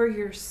over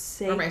your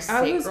sacral.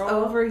 I was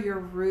over your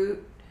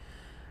root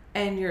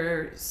and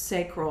your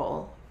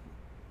sacral.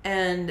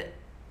 And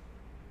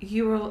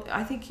you were,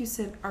 I think you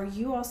said, are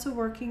you also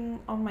working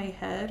on my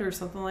head or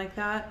something like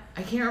that?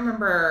 I can't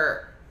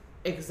remember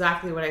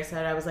exactly what I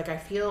said. I was like, I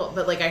feel,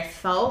 but like I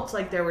felt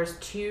like there was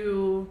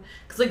two,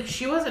 because like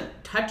she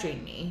wasn't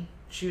touching me.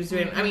 She was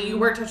doing, I mean, you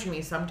were touching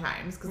me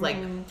sometimes because like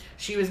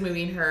she was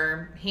moving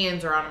her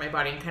hands around my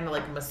body and kind of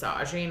like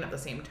massaging at the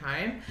same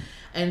time.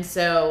 And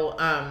so,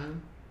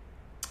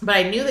 but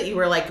I knew that you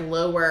were like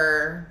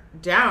lower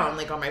down,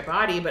 like on my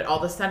body, but all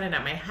of a sudden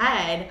at my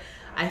head,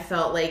 I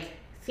felt like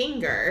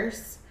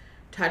fingers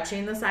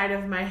touching the side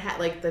of my head,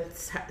 like the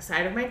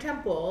side of my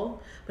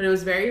temple, but it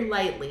was very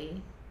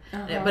lightly.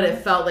 But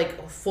it felt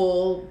like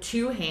full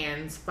 2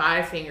 hands,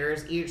 5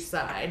 fingers each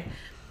side.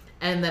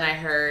 And then I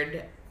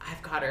heard,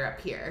 I've got her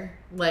up here,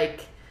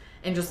 like,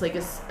 and just like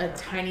a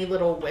tiny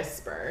little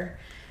whisper.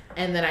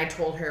 And then I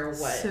told her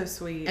what. So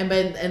sweet. And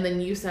then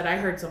you said I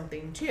heard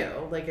something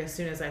too, like as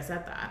soon as I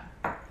said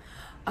that.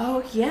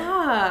 Oh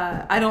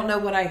yeah, I don't know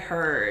what I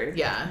heard.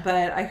 Yeah,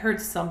 but I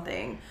heard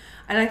something,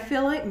 and I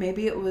feel like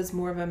maybe it was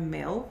more of a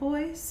male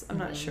voice. I'm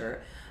not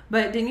sure,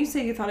 but didn't you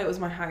say you thought it was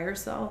my higher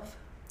self?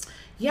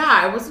 Yeah,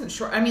 I wasn't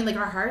sure. I mean, like,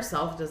 our higher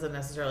self doesn't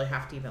necessarily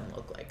have to even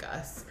look like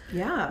us.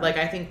 Yeah. Like,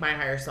 I think my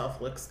higher self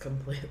looks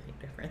completely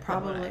different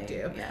than what I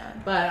do. Yeah.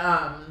 But,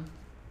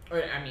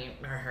 or, I mean,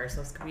 our higher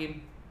selves could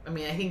be, I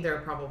mean, I think they're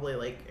probably,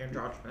 like,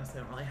 androgynous. They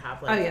don't really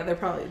have, like... Oh, yeah, they're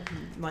probably,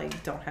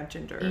 like, don't have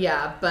gender.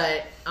 Yeah,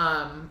 but,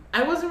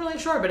 I wasn't really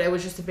sure, but it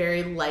was just a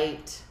very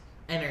light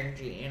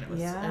energy. And it was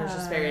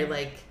just very,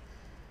 like...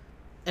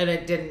 And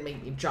it didn't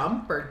make me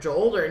jump or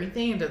jolt or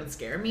anything. It didn't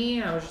scare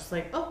me. I was just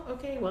like, oh,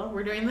 okay, well,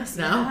 we're doing this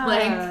now. Yeah.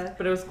 Like,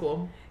 but it was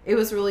cool. It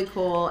was really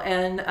cool.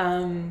 And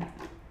I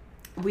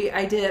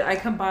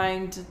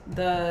combined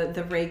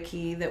the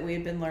Reiki that we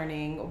had been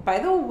learning. By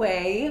the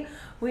way,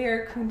 we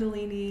are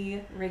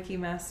Kundalini Reiki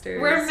masters.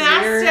 We're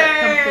masters.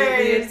 We're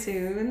completely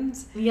attuned.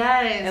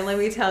 Yes. And let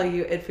me tell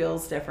you, it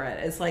feels different.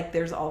 It's like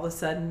there's all of a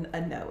sudden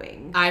a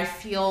knowing. I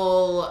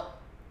feel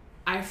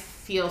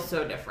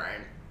so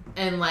different.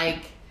 And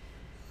like...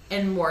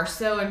 And more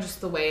so in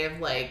just the way of,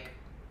 like,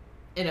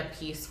 in a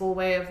peaceful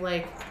way of,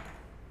 like,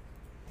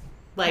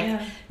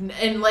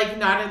 and, like,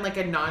 not in, like,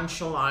 a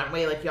nonchalant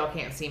way, like, y'all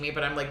can't see me,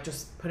 but I'm, like,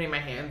 just putting my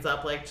hands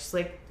up, like, just,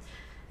 like,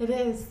 it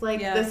is,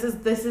 like, this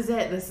is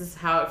it, this is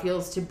how it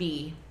feels to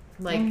be,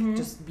 like,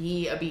 just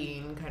be a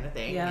being kind of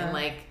thing, and,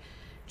 like,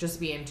 just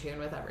be in tune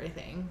with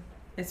everything.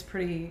 It's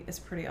pretty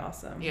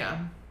awesome. Yeah.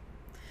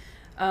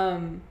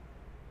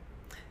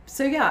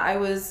 So yeah, I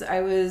was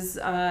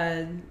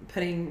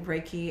putting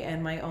Reiki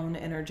and my own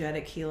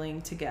energetic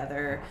healing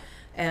together,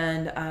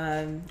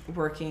 and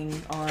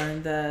working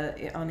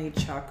on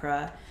each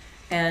chakra,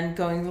 and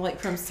going like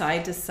from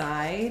side to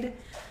side,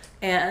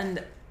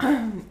 and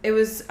I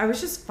was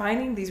just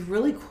finding these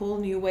really cool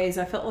new ways.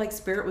 I felt like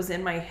Spirit was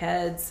in my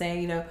head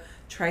saying, you know,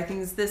 try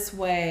things this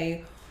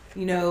way,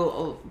 you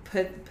know,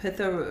 put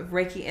the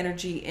Reiki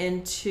energy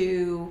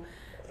into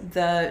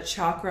the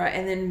chakra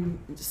and then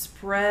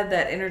spread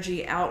that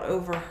energy out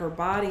over her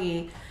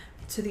body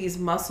to these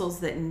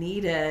muscles that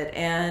need it,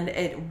 and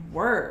it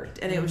worked,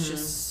 and it was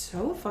just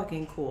so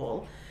fucking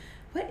cool.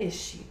 What is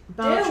she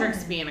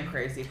Bellatrix being a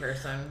crazy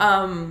person.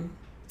 And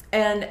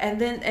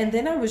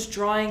then I was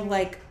drawing,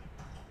 like,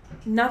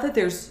 not that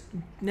there's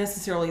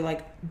necessarily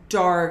like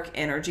dark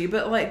energy,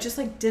 but like just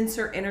like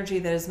denser energy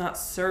that is not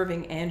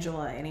serving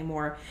Angela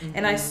anymore.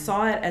 And I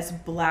saw it as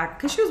black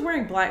because she was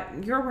wearing black.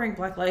 You were wearing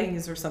black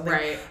leggings or something,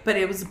 right? But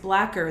it was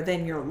blacker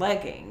than your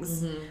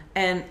leggings,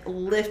 and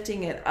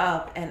lifting it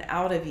up and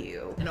out of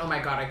you. And oh my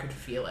god, I could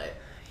feel it.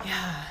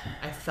 Yeah,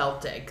 I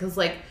felt it because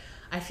like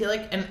I feel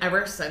like, and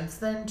ever since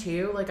then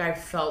too, like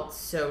I've felt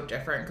so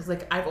different because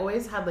like I've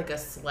always had like a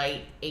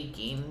slight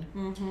aching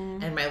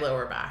in my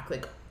lower back,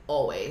 like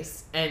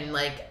always, and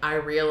like I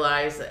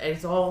realized that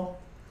it's all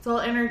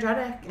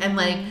energetic, and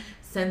like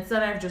since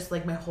then I've just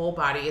like my whole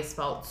body has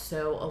felt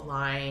so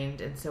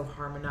aligned and so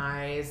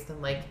harmonized,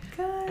 and like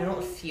I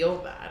don't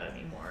feel that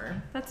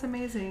anymore. That's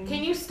amazing.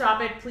 Can you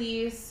stop it,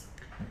 please?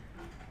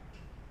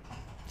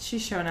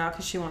 She's showing out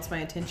because she wants my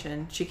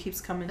attention. She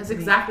keeps coming. That's to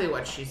me. exactly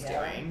what she's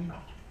doing.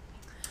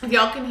 If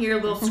y'all can hear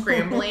little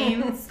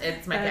scramblings,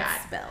 it's my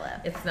cat.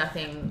 Bella. It's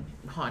nothing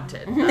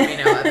haunted that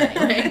we know of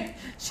anyway.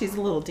 She's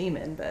a little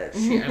demon, but... I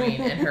mean,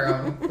 in her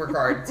own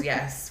regards,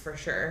 yes, for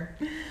sure.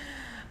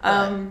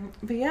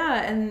 But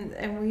yeah,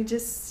 and we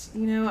just,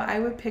 you know, I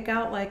would pick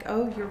out like,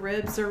 oh, your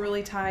ribs are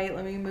really tight.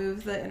 Let me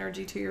move the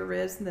energy to your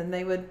ribs. And then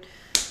they would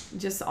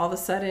just all of a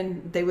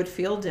sudden, they would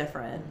feel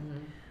different.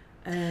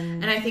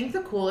 And I think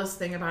the coolest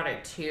thing about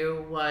it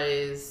too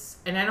was,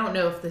 and I don't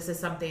know if this is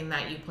something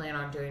that you plan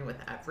on doing with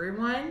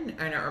everyone,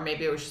 or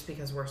maybe it was just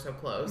because we're so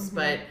close,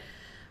 but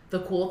the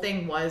cool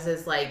thing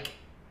is like,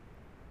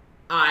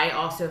 I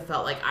also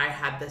felt like I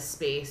had the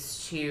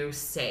space to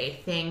say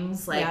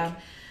things like,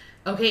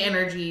 okay,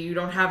 energy, you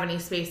don't have any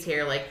space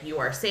here. Like, you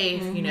are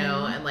safe, you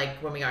know? And,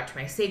 like, when we got to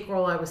my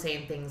sacral, I was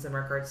saying things in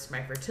regards to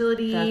my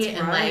fertility.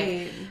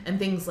 And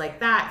things like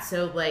that.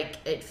 So, like,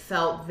 it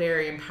felt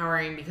very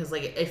empowering because,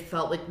 like, it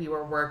felt like we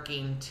were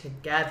working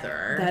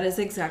together. That is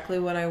exactly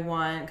what I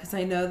want, because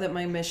I know that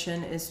my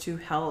mission is to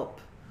help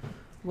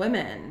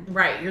women.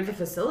 Right. You're the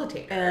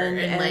facilitator.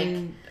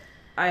 And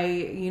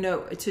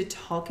like, to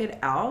talk it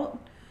out.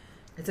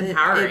 It's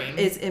empowering.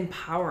 It's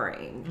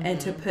empowering.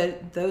 And to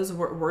put those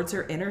words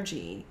are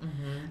energy.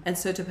 And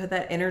so to put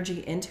that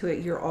energy into it,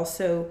 you're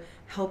also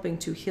helping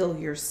to heal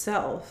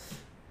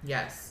yourself.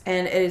 Yes.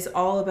 And it is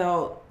all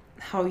about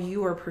how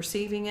you are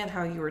perceiving it,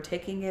 how you are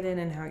taking it in,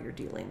 and how you're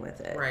dealing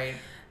with it. Right.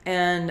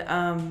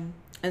 And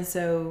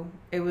so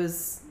it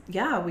was,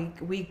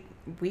 we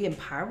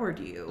empowered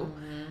you.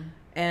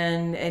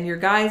 And your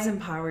guides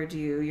empowered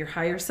you. Your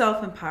higher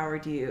self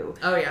empowered you.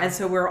 Oh, yeah. And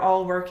so we're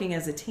all working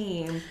as a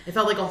team. It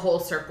felt like a whole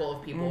circle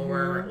of people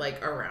were,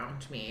 like,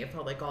 around me. It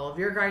felt like all of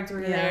your guides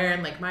were there,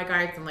 and, like, my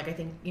guides. And, like, I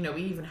think, you know,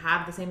 we even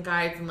have the same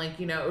guides. And,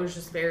 like, you know, it was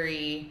just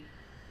very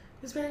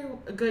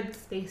a good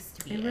space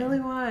to be in. It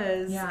really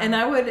was. Yeah.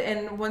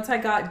 And once I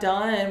got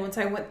done, once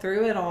I went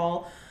through it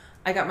all,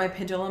 I got my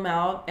pendulum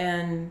out,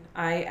 and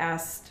I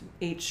asked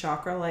each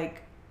chakra,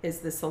 like, is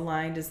this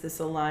aligned? Is this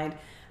aligned?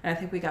 And I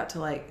think we got to,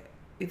 like,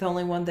 the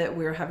only one that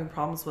we were having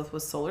problems with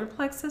was solar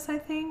plexus, I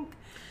think.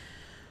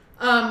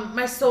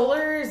 My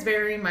solar is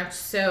very much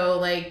so,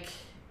 like,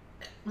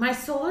 my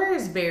solar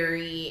is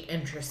very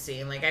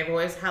interesting. Like, I've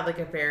always had, like,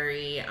 a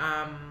very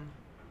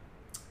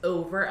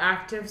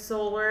overactive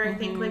solar, I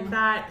think, like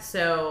that.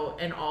 So,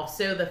 and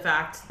also the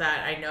fact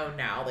that I know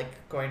now,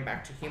 like, going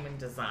back to human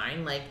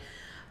design, like,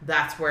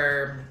 that's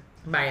where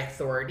my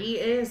authority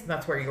is.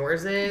 That's where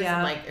yours is.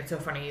 Yeah. Like, it's so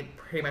funny.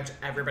 Pretty much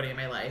everybody in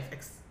my life,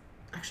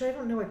 actually, I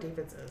don't know what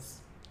David's is.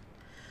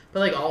 But,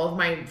 like, all of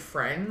my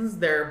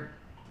friends,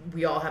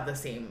 we all have the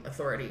same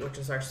authority, which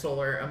is our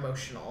solar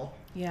emotional.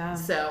 Yeah.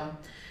 So,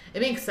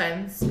 it makes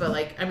sense. But,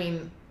 like, I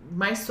mean,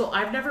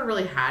 I've never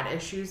really had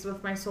issues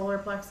with my solar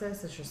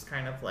plexus. It's just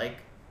kind of, like,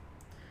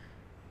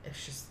 it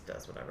just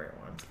does whatever it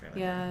wants.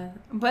 Kind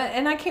of.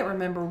 And I can't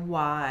remember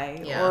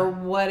why or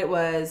what it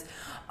was.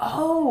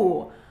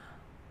 Oh,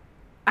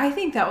 I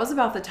think that was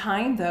about the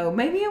time, though.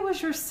 Maybe it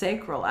was your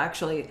sacral,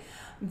 actually.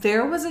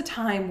 There was a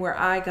time where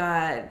I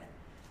got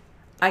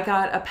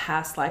a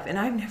past life, and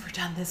I've never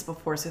done this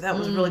before, so that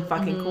was really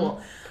fucking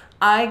cool.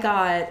 I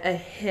got a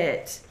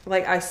hit,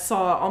 like I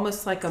saw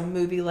almost like a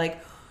movie,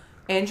 like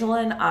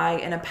Angela and I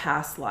in a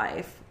past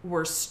life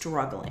were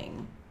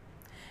struggling,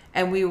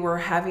 and we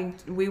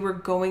were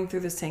going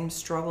through the same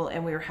struggle,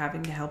 and we were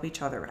having to help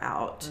each other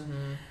out.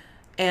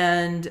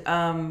 And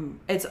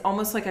it's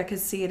almost like I could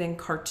see it in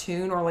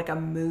cartoon or like a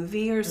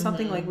movie or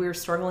something. Like we were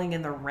struggling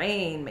in the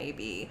rain,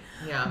 maybe.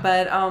 Yeah.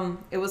 But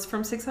it was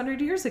from 600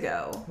 years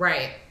ago.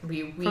 Right.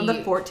 From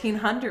the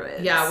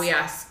 1400s. Yeah, we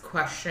asked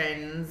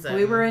questions.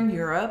 We were in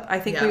Europe. I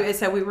think it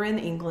said we were in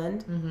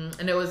England.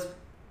 And it was,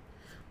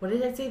 what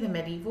did it say? The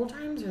medieval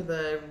times or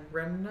the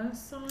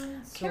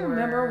Renaissance? I can't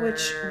remember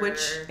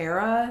which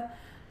era,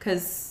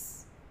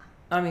 because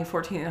I mean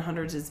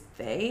 1400s is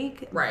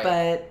vague. Right.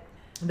 But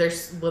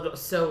there's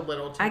so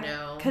little to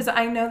know. Because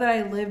I know that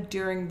I lived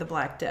during the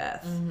Black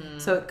Death.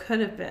 So it could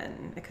have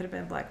been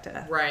Black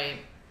Death. Right.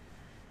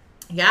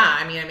 Yeah,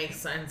 I mean, it makes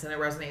sense, and it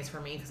resonates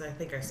for me because I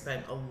think I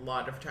spent a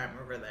lot of time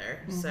over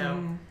there.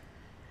 So,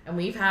 and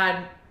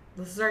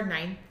this is our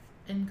 9th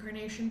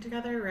incarnation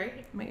together,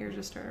 right? My ear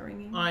just started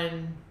ringing.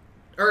 On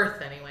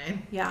Earth,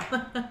 anyway. Yeah.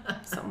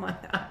 Something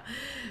like that.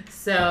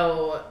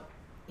 So,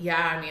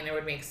 yeah, I mean, it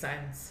would make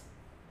sense.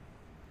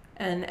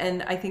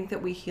 And I think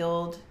that we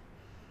healed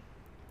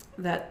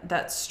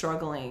that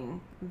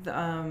struggling.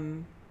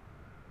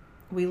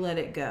 We let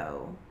it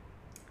go.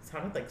 It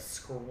sounded like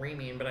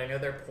screaming, but I know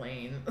they're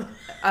playing.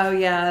 Oh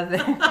yeah.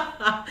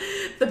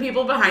 The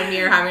people behind me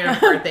are having a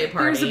birthday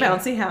party. There's a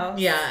bouncy house.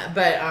 Yeah,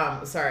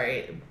 but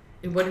sorry.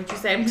 What did you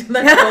say?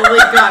 That totally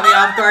got me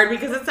off guard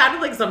because it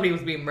sounded like somebody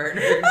was being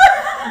murdered. And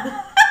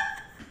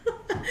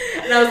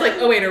I was like,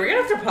 oh wait, are we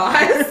gonna have to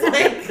pause?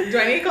 Like, do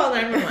I need to call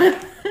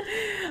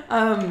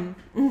 911?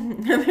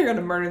 They're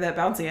gonna murder that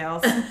bouncy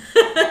house.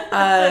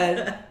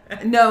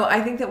 No,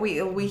 I think that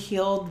we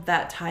healed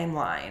that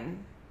timeline.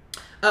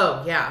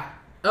 Oh yeah,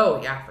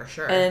 for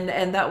sure.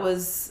 And that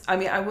was, I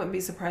mean, I wouldn't be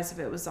surprised if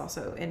it was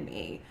also in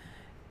me.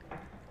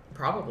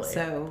 Probably.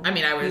 So I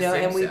mean, I would assume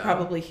and we so.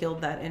 probably healed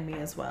that in me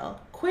as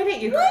well. Quit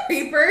it, you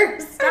creeper!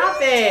 Stop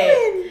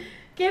it!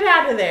 Get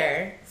out of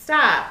there!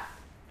 Stop.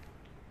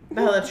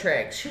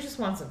 Bellatrix, she just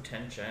wants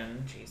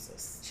attention.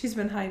 Jesus. She's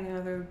been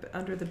hiding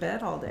under the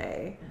bed all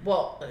day.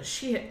 Well,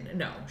 she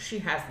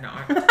has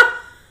not.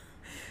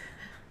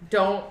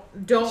 Don't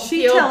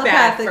she feel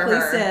bad for her. She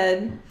telepathically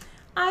said,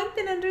 I've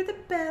been under the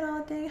bed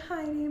all day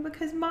hiding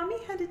because mommy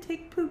had to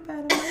take poop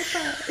out of my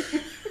butt.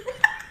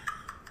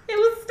 It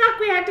was stuck.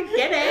 We had to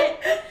get it.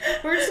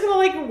 We're just gonna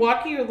let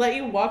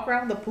you walk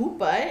around the poop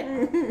butt.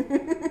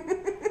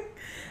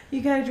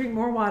 You gotta drink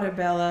more water,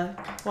 Bella.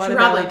 She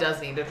probably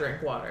does need to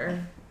drink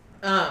water.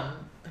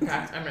 In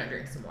fact, I'm gonna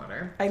drink some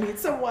water. I need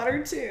some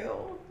water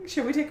too.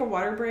 Should we take a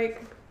water break?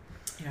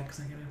 Yeah, because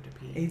I'm gonna have to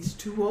pee.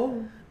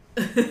 H2O.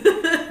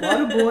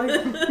 Water boy.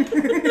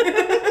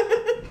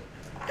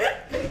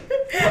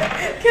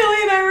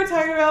 Kelly and I were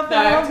talking about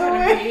that on the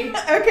way.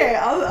 Okay,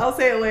 I'll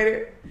say it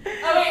later.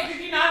 Oh wait,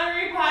 did you not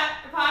already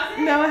pause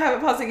it? No, I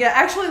haven't paused it yet.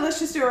 Actually, let's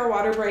just do our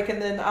water break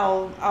and then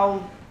I'll.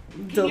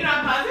 Can you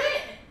not pause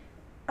it?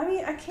 I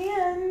mean, I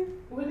can.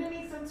 Wouldn't it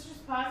make sense to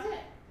just pause it?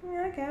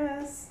 Yeah, I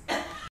guess.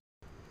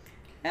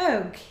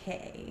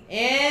 Okay.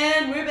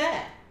 And we're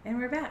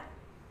back.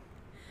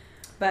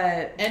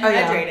 But and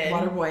hydrated. Yeah,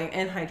 water boy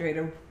and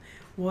hydrated.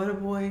 Water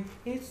boy.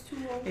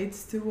 H2O.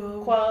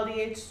 H2O. Quality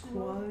H2O.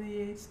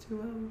 Quality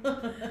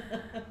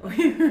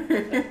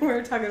H2O. we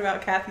were talking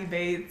about Kathy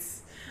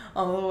Bates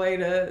on the way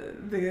to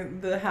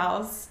the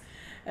house,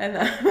 and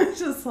I was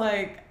just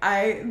like,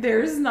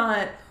 there's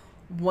not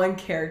one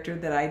character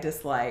that I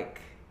dislike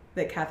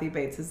that Kathy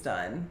Bates has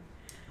done.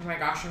 Oh my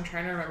gosh, I'm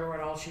trying to remember what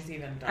all she's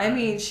even done. I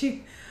mean,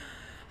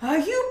 are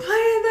you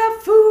playing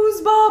that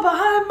foosball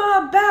behind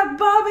my back,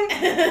 Bobby?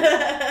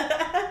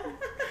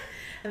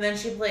 And then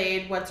she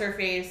played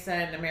What's-Her-Face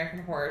and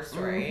American Horror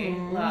Story.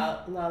 Mm-hmm.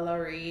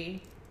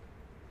 Lalaurie.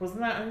 Wasn't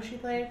that who she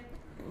played?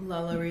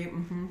 Lalaurie.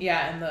 Mm-hmm.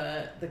 Yeah, in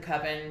the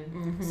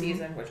Coven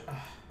season, which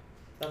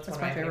that's one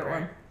of my favorite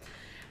one.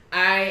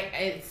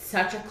 It's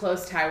such a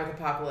close tie with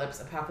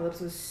Apocalypse.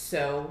 Apocalypse was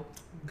so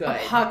good.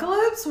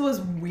 Apocalypse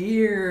was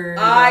weird.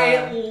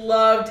 I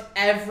loved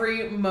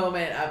every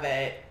moment of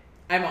it.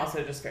 I'm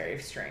also just very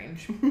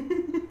strange.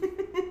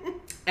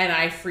 And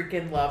I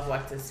freaking love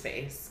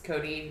What's-His-Face.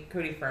 Cody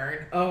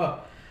Fern. Oh,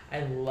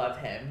 I love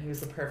him. He was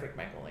the perfect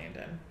Michael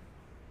Landon.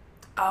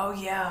 Oh,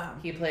 yeah.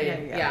 He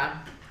played, yeah.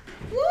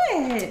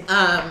 What?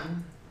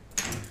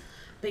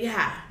 But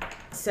yeah,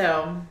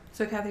 so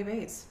Kathy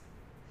Bates.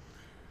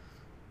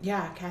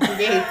 Yeah, Kathy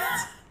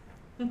Bates.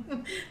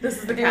 This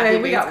is the Kathy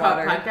Bates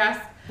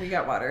podcast. We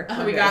got water.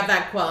 We got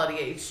that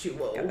quality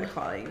H2O. Got that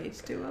quality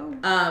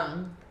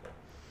H2O.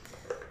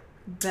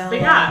 But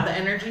yeah, the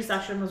energy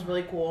session was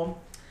really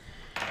cool.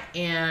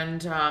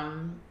 And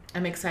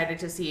I'm excited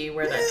to see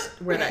where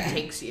that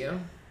takes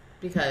you,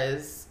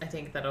 because I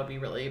think that'll be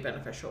really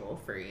beneficial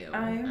for you.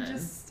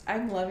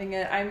 I'm loving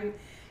it. I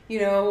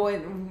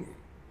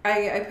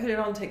put it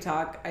on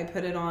TikTok. I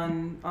put it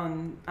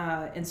on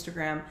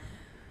Instagram.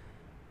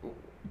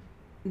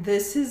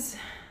 This is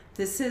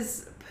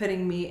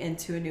putting me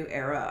into a new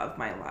era of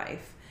my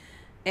life,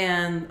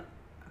 and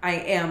I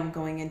am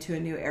going into a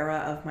new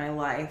era of my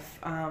life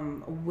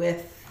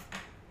with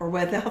or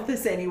without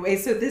this anyway.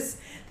 So this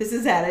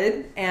is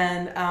added,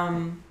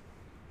 and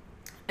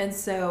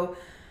so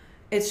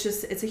it's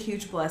a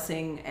huge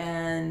blessing,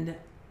 and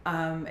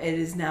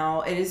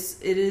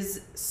it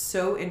is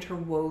so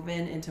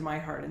interwoven into my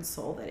heart and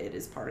soul that it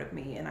is part of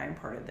me, and I'm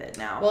part of it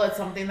now. Well, it's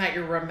something that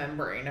you're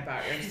remembering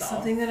about yourself. It's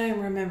something that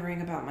I'm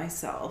remembering about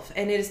myself,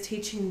 and it is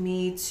teaching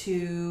me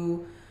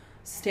to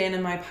stand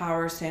in my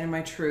power, stand in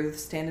my truth,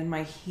 stand in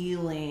my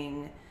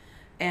healing,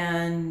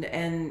 and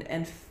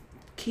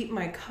keep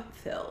my cup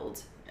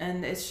filled.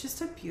 And it's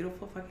just a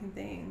beautiful fucking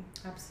thing.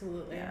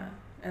 Absolutely. Yeah.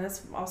 And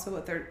that's also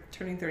what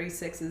turning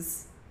 36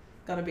 is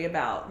gonna be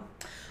about.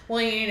 Well,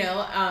 you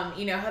know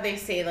how they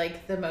say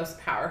like the most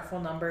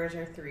powerful numbers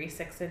are 3,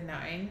 6, and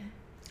 9.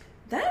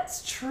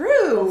 That's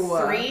true.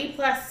 Well, 3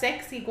 plus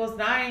 6 equals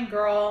 9,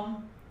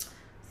 girl.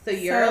 So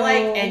you're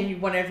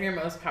in one of your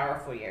most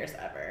powerful years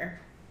ever.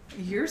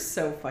 You're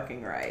so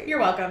fucking right. You're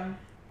welcome.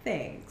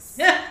 Thanks.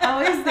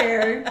 Always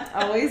there.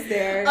 Always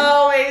there.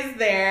 Always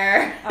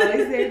there.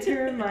 Always there to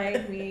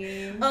remind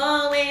me.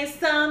 Always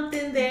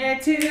something there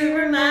to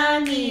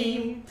remind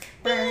me.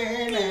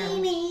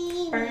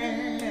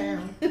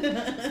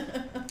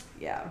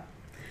 Yeah.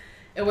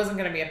 It wasn't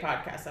going to be a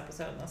podcast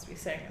episode unless we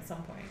sang at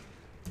some point.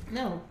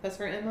 No, that's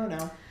for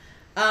MO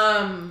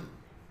now.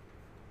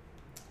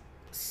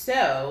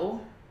 So,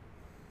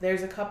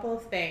 there's a couple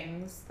of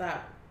things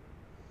that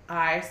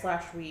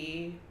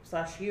I/we/you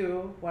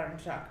wanted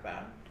to talk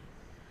about.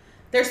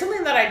 There's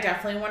something that I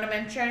definitely want to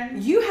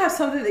mention. You have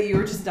something that you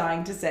were just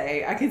dying to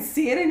say. I can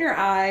see it in your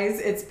eyes.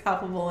 It's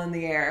palpable in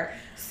the air.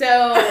 So,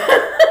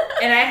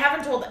 and I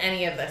haven't told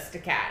any of this to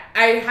Kat.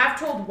 I have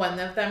told one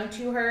of them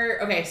to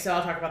her. Okay, so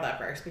I'll talk about that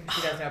first because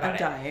she doesn't know about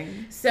it. I'm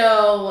dying.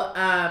 So,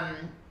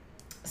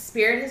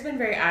 Spirit has been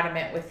very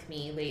adamant with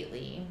me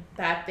lately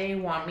that they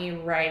want me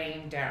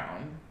writing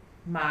down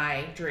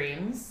my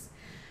dreams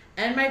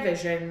and my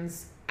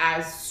visions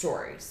as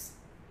stories.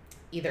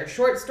 Either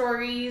short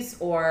stories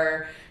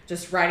or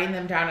just writing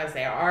them down as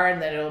they are,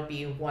 and then it'll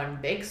be one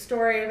big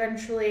story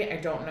eventually. I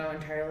don't know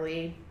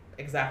entirely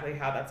exactly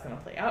how that's going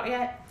to play out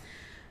yet.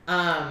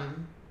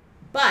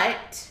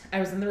 But I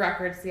was in the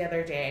records the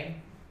other day,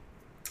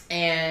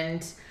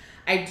 and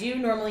I do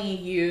normally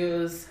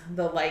use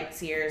the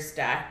Lightseers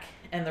deck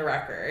and the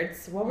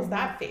records. What was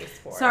that face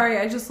for? Sorry,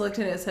 I just looked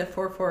and it said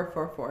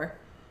 4444.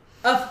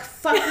 Of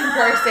fucking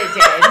course it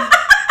did.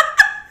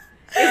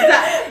 Is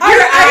that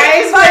your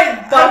eyes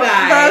went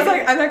bug-eyed? But I was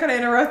like, I'm not gonna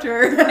interrupt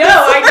her. No,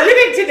 I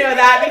needed to know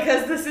that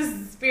because this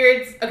is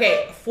spirits.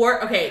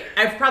 Okay,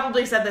 I've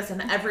probably said this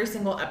in every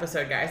single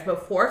episode, guys,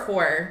 but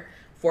 44,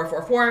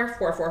 444,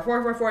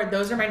 44444,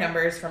 those are my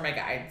numbers for my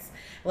guides.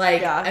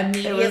 Like,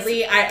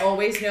 immediately, I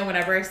always know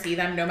whenever I see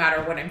them, no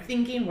matter what I'm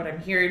thinking, what I'm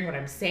hearing, what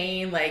I'm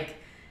saying, like,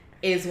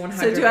 is 100%.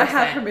 So do I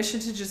have permission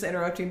to just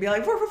interrupt you and be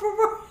like,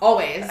 44444?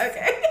 Always.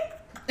 Okay.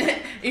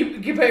 You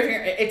put your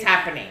finger, it's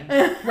happening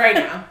right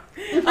now.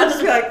 I'll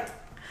just be like,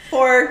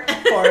 4. 4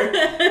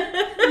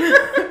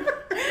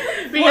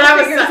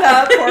 fingers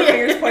up, 4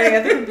 fingers pointing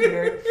at the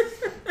computer.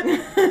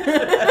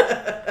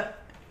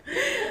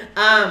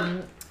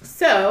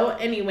 So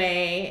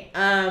anyway,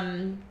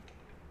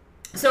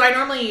 so I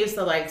normally use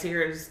the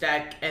Lightseers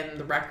deck and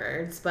the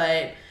records,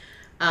 but,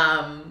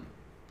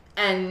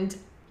 and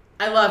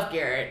I love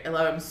Garrett. I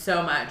love him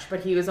so much, but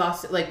he was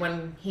also, like,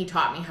 when he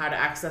taught me how to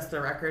access the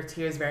records,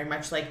 he was very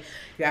much like,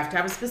 you have to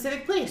have a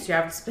specific place. You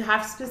have to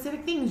have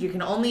specific things. You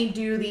can only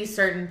do these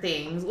certain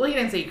things. Well, he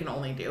didn't say you can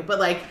only do, but,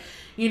 like,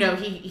 you know,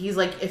 he's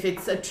like, if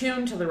it's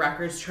attuned to the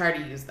records, try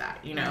to use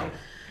that, you know? Right.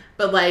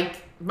 But,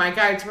 like, my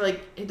guides were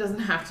like, it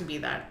doesn't have to be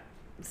that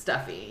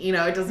stuffy. You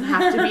know, it doesn't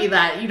have to be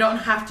that. You don't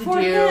have to for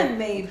him,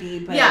 maybe.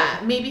 But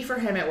yeah, maybe for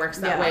him it works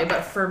that way,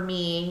 but for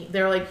me,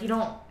 they're like, you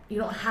don't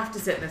have to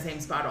sit in the same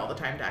spot all the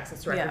time to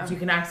access the records. Yeah. You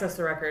can access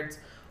the records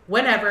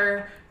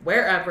whenever,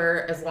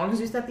 wherever, as long as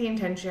you set the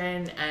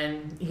intention.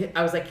 And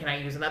I was like, can I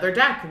use another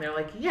deck? And they're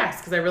like, yes,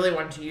 because I really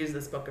wanted to use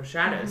this Book of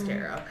Shadows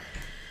tarot.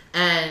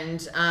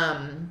 And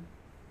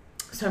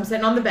so I'm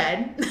sitting on the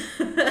bed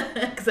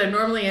because I'm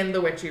normally in the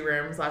witchy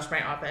room /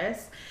 my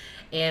office.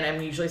 And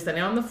I'm usually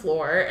sitting on the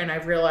floor. And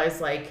I've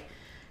realized, like,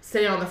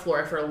 sitting on the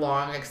floor for a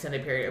long,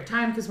 extended period of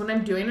time, because when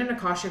I'm doing an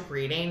Akashic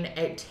reading,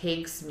 it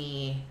takes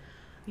me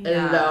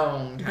a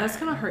long time. That's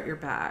going to hurt your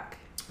back.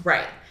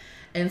 Right.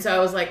 And so I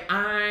was like,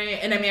 I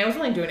was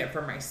only doing it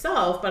for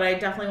myself, but I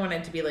definitely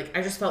wanted to be like,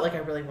 I just felt like I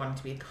really wanted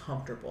to be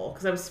comfortable,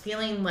 because I was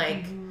feeling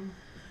like,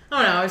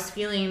 I don't know, I was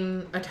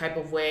feeling a type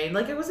of way.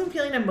 Like, I wasn't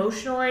feeling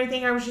emotional or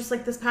anything. I was just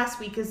like, this past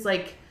week is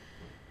like,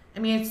 I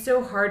mean, it's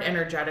so hard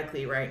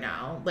energetically right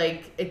now.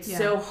 Like, it's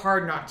so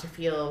hard not to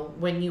feel,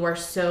 when you are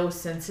so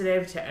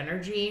sensitive to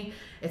energy,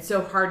 it's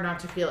so hard not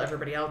to feel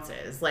everybody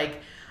else's.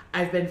 Like,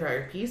 I've been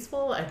very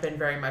peaceful. I've been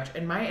very much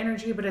in my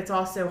energy, but it's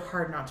also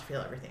hard not to feel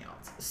everything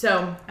else.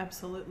 So,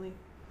 absolutely.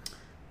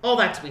 All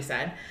that to be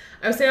said,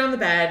 I was sitting on the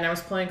bed and I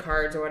was playing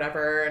cards or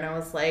whatever, and I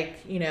was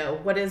like, you know,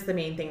 what is the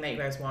main thing that you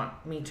guys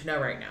want me to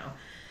know right now?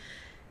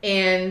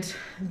 And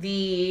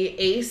the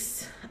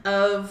Ace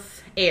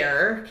of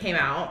Air came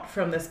out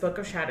from this Book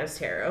of Shadows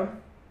tarot.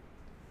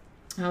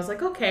 I was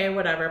like, okay,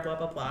 whatever, blah,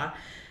 blah, blah.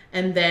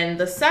 And then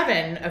the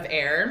 7 of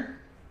Air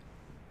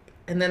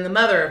and then the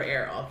Mother of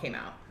Air all came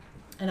out.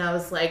 And I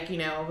was like, you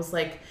know,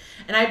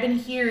 and I've been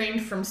hearing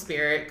from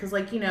Spirit, because,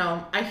 like, you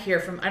know, I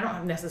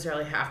don't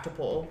necessarily have to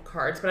pull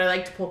cards, but I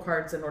like to pull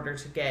cards in order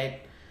to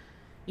get,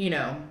 you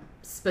know,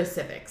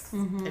 specifics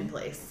in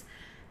place.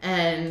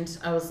 And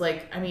I was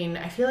like, I mean,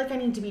 I feel like I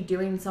need to be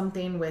doing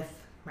something with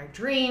my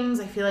dreams.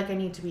 I feel like I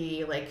need to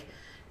be, like,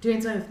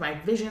 doing something with my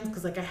visions,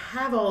 because, like, I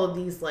have all of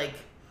these, like,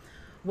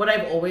 what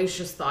I've always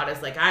just thought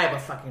is, like, I have a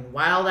fucking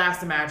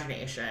wild-ass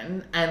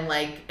imagination, and,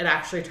 like, it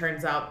actually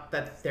turns out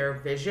that they're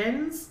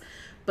visions,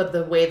 but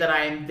the way that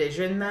I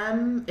envision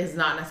them is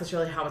not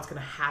necessarily how it's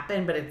going to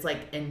happen, but it's,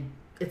 like,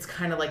 it's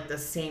kind of, like, the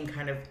same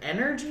kind of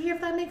energy, if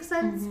that makes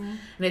sense. And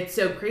it's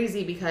so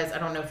crazy because I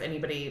don't know if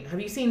anybody...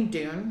 Have you seen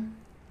Dune?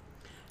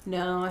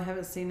 No, I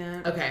haven't seen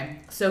it.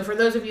 Okay. So for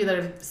those of you that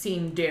have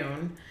seen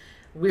Dune,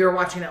 we were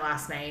watching it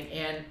last night,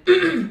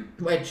 and...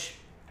 which...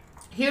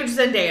 Huge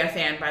Zendaya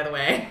fan, by the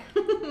way.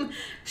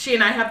 She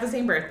and I have the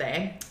same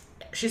birthday.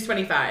 She's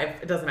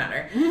 25. It doesn't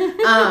matter.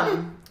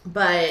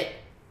 But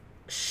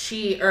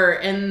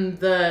in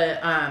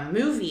the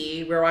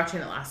movie, we were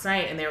watching it last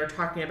night, and they were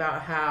talking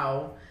about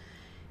how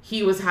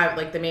he was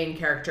the main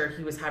character,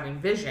 he was having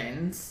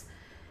visions,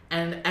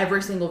 and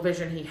every single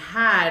vision he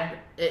had,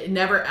 it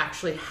never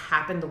actually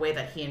happened the way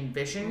that he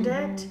envisioned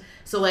it.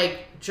 So,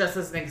 like, just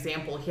as an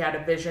example, he had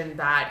a vision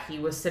that he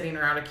was sitting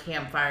around a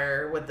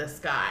campfire with this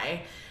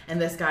guy, and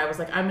this guy was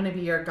like, I'm going to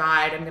be your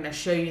guide, I'm going to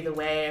show you the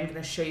way, I'm going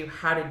to show you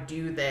how to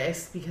do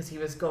this, because he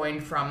was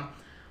going from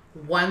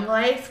one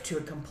life to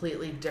a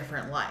completely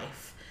different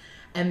life.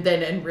 And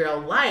then in real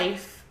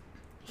life,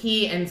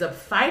 he ends up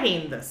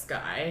fighting this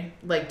guy,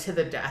 like, to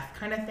the death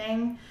kind of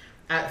thing,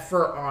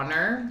 for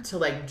honor, to,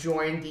 like,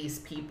 join these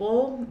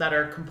people that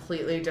are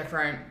completely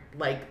different,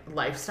 like,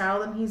 lifestyle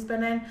than he's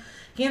been in.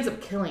 He ends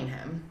up killing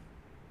him.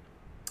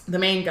 The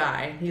main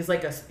guy, he's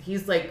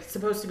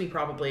supposed to be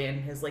probably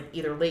in his, like,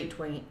 either late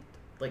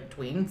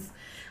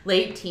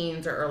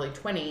teens or early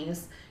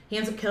 20s. He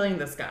ends up killing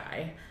this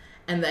guy.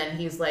 And then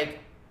he's like,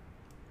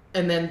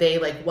 and then they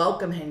like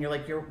welcome him. You're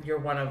like, you're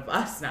one of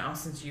us now,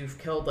 since you've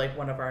killed like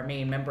one of our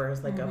main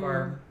members, like of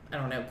our, I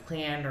don't know,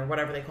 clan or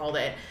whatever they called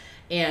it.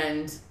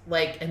 And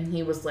like, and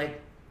he was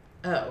like,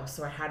 oh,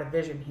 so I had a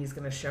vision. He's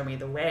going to show me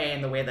the way.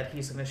 And the way that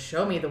he's going to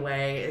show me the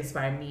way is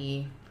by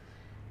me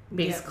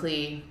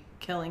basically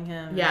killing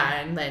him. Yeah.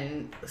 And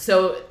then,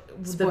 so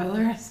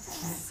spoilers.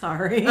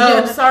 Sorry.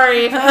 Oh,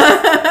 sorry.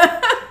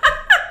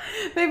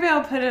 Maybe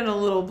I'll put in a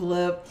little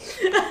blip.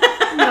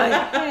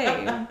 Like,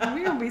 hey,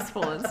 we're going to be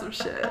spoiling some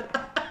shit.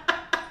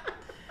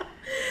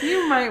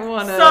 You might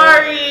want to.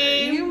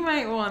 Sorry. You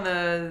might want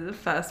to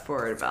fast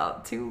forward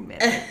about 2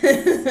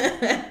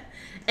 minutes.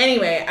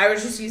 Anyway, I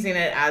was just using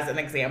it as an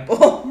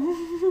example.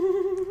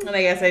 And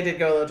I guess I did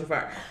go a little too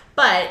far.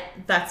 But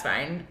that's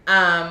fine.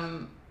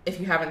 If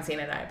you haven't seen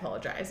it, I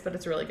apologize. But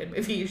it's a really good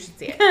movie. You should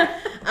see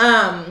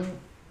it.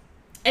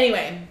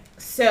 Anyway,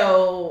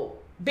 so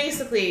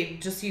basically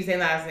just using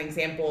that as an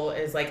example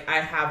is like I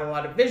have a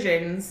lot of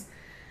visions.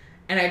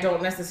 And I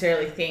don't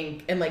necessarily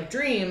think, and like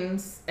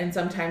dreams, and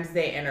sometimes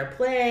they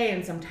interplay,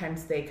 and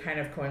sometimes they kind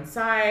of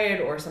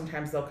coincide, or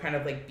sometimes they'll kind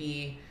of like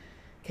be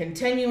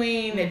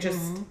continuing. It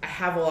just, I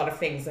have a lot of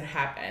things that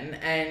happen.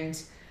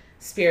 And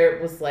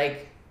Spirit was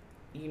like,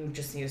 you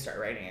just need to start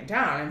writing it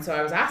down. And so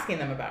I was asking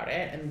them about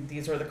it, and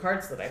these were the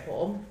cards that I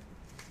pulled.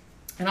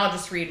 And I'll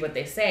just read what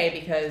they say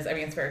because, I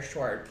mean, it's very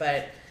short,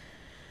 but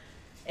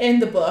in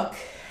the book,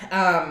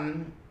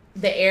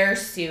 the air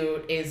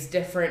suit is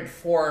different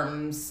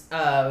forms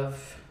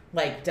of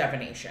like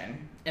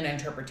divination and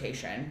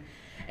interpretation.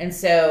 And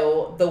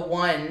so the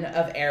 1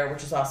 of air,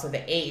 which is also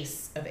the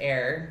ace of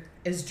air,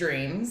 is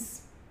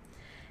dreams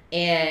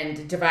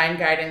and divine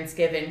guidance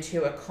given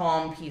to a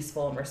calm,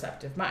 peaceful, and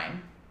receptive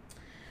mind.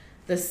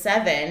 The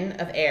 7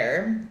 of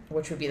air,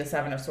 which would be the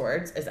 7 of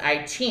swords, is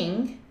I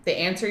Ching. The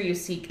answer you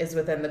seek is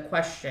within the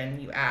question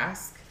you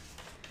ask.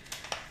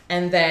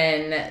 And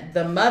then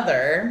the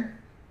mother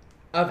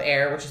of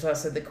air, which is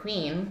also the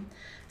queen.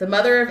 The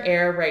mother of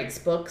air writes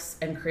books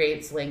and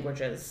creates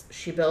languages.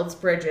 She builds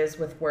bridges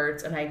with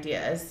words and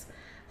ideas,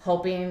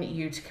 helping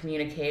you to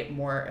communicate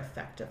more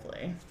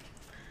effectively.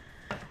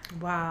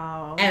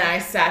 Wow. And I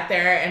sat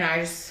there and I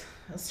just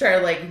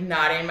started like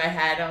nodding my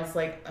head. I was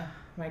like, oh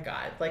my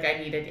God, like I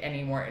needed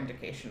any more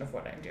indication of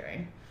what I'm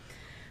doing.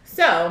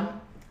 So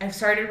I've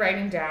started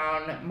writing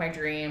down my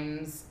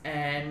dreams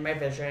and my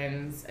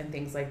visions and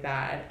things like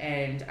that.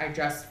 And I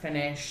just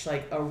finished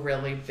like a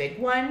really big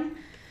one.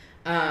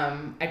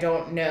 I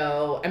don't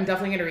know. I'm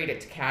definitely going to read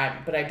it to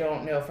Kat, but I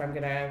don't know if I'm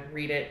going to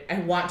read it. I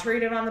want to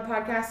read it on the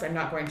podcast. I'm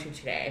not going to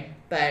today,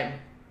 but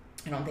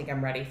I don't think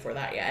I'm ready for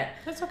that yet.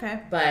 That's okay.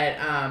 But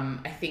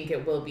I think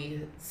it will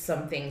be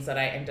some things that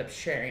I end up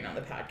sharing on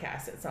the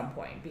podcast at some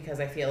point,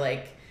 because I feel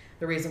like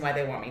the reason why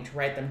they want me to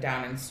write them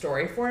down in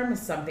story form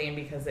is something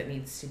because it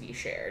needs to be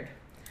shared.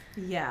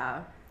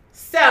 Yeah.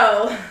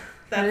 So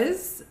that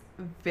is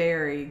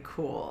very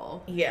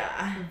cool.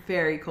 Yeah.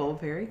 Very cool.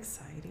 Very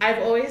exciting.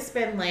 I've always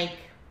felt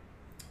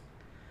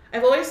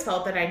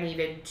that I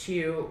needed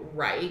to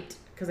write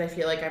because I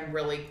feel like I'm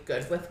really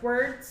good with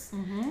words.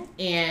 Mm-hmm.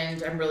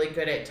 And I'm really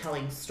good at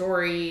telling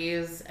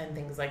stories and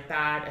things like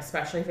that,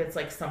 especially if it's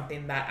like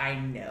something that I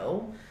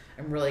know.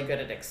 I'm really good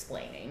at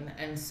explaining.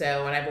 And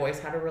so, and I've always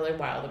had a really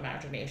wild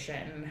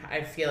imagination.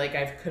 I feel like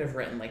I could have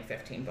written like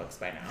 15 books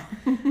by now.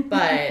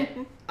 But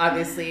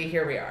obviously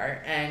here we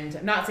are. And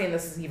I'm not saying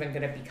this is even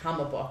going to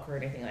become a book or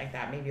anything like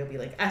that. Maybe it'll be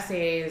like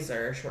essays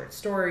or short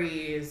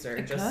stories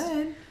or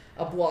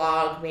a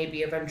blog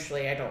maybe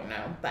eventually. I don't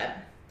know. But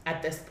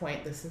at this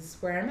point, this is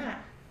where I'm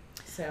at.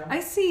 So I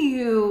see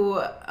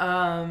you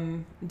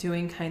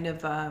doing kind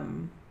of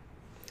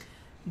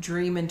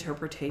dream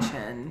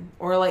interpretation,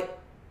 or like,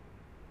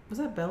 was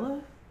that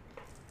Bella?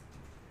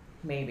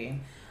 Maybe.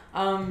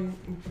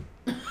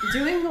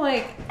 Doing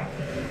like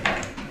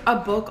a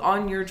book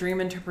on your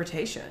dream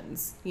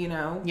interpretations, you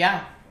know?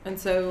 Yeah. And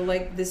so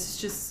like this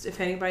is just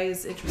if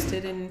anybody's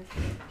interested in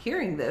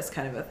hearing this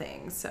kind of a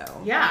thing. So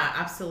yeah,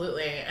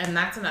 absolutely. And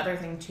that's another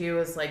thing too,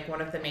 is like one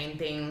of the main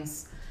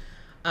things,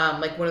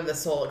 like one of the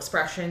soul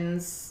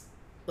expressions,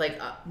 like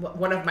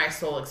one of my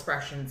soul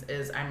expressions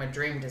is I'm a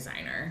dream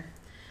designer.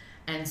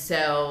 And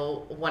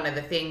so one of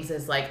the things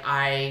is like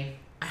I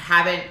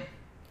haven't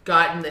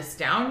gotten this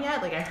down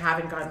yet. Like I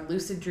haven't gotten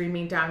lucid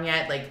dreaming down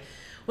yet. Like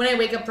when I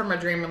wake up from a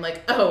dream, I'm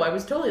like, oh, I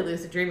was totally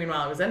lucid dreaming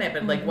while I was in it.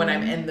 But like when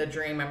I'm in the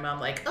dream, I'm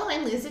like, oh,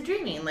 I'm lucid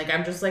dreaming. Like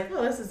I'm just like,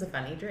 oh, this is a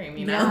funny dream,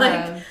 you know? Yeah.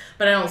 Like,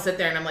 but I don't sit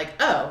there and I'm like,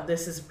 oh,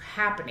 this is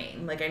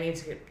happening. Like I need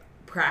to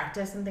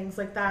practice and things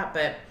like that.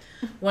 But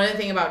one of the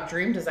things about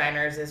dream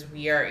designers is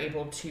we are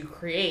able to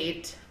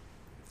create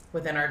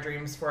within our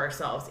dreams for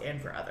ourselves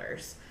and for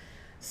others.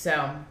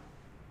 So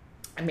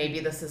maybe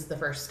this is the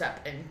first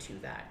step into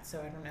that. So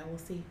I don't know. We'll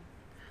see.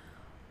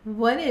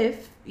 What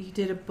if you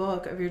did a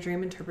book of your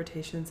dream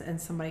interpretations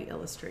and somebody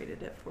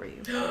illustrated it for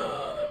you?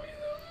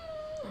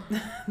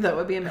 That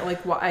would be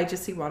like I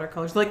just see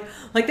watercolors, like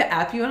the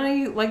app you and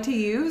I like to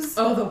use.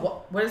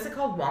 Oh, what is it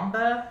called?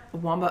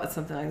 Wamba,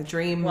 something like the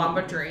Dream.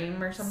 Wamba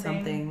Dream or something.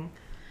 Something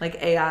like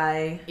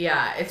AI.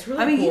 Yeah, it's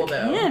really cool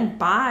though. You can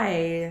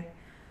buy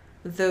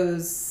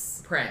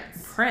those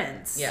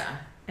prints. Yeah.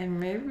 And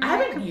maybe I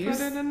haven't used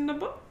put it in the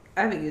book.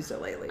 I haven't used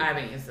it lately. I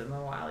haven't used it in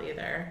a while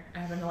either. I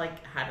haven't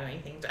had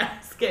anything to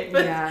ask it.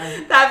 But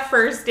yeah. That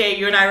first day,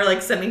 you and I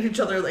were sending each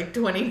other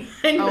 29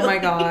 million. Oh my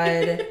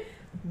God.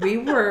 We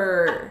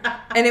were,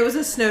 and it was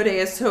a snow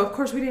day, so of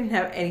course we didn't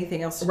have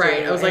anything else to do.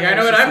 Right. I was I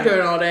know what I'm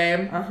doing all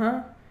day.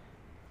 Uh-huh.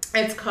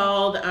 It's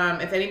called,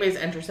 if anybody's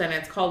interested,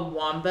 it's called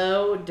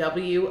Wombo,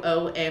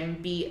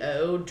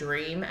 WOMBO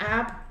Dream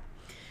app.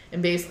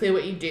 And basically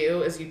what you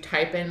do is you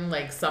type in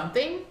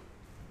something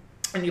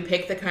and you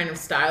pick the kind of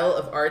style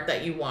of art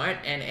that you want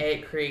and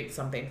it creates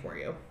something for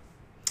you.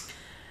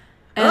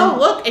 Oh,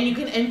 look, and you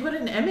can input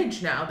an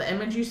image now. The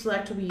image you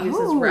select will be used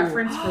as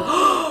reference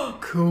for...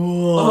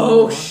 Cool.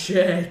 Oh,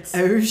 shit.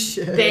 Oh,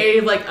 shit.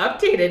 They,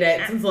 updated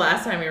it since the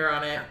last time we were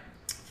on it.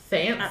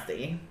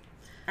 Fancy.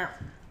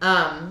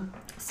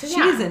 So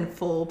She's in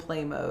full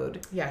play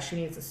mode. Yeah, she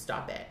needs to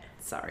stop it.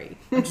 Sorry.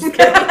 I'm just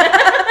kidding.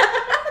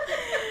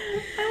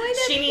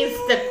 She needs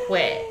to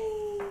quit.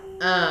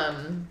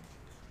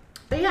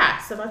 But yeah,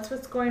 so that's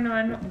what's going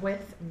on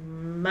with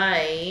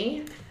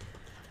my...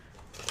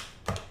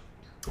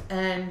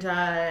 And,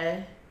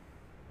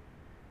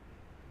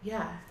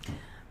 yeah.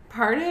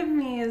 Part of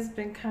me has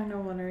been kind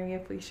of wondering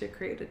if we should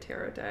create a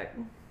tarot deck.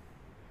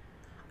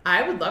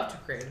 I would love to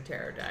create a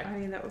tarot deck. I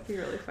mean, that would be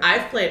really fun.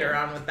 I've played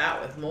around with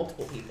that with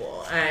multiple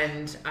people,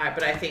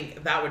 but I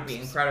think that would be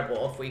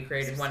incredible if we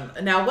created one.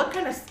 Now, what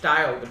kind of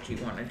style would you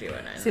want to do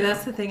it in? See,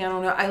 that's the thing. I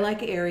don't know. I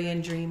like airy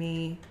and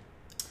dreamy.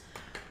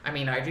 I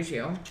mean, I do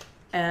too.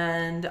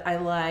 And I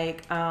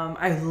like,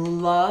 I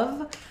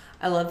love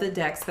the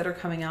decks that are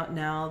coming out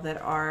now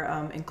that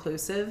are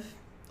inclusive.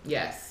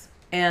 Yes.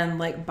 And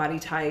body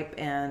type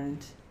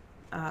and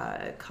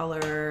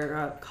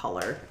color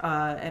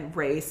and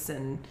race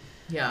and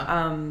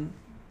yeah.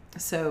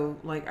 So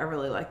I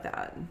really like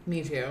that.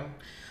 Me too.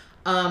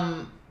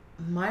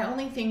 My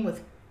only thing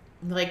with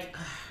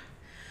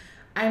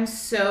I have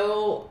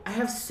so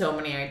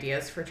many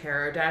ideas for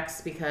tarot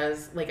decks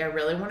because I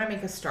really want to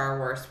make a Star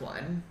Wars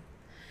one.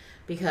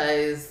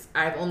 Because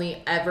I've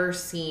only ever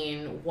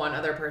seen one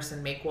other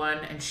person make one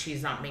and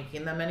she's not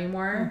making them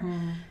anymore.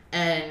 Mm-hmm.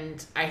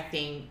 And I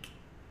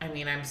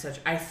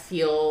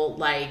feel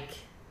like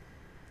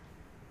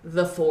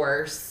the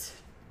Force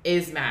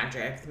is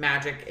magic.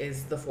 Magic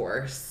is the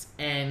Force.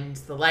 And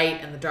the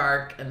light and the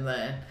dark and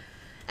the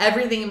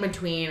everything in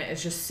between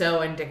is just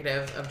so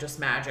indicative of just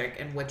magic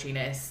and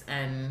witchiness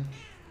and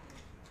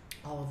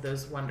all of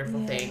those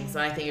wonderful things.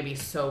 And I think it'd be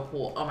so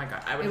cool. Oh my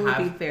God. It would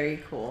be very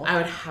cool. I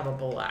would have a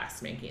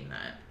blast making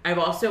that. I've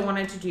also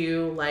wanted to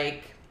do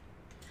I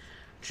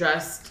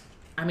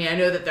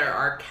know that there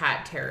are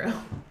cat tarot.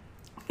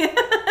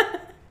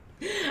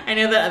 I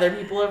know that other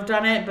people have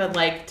done it, but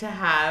to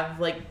have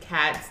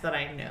cats that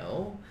I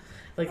know,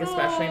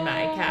 especially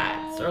my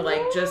cats or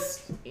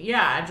just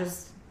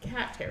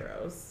cat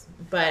tarots.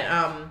 But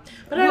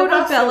what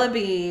would Bella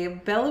be?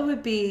 Bella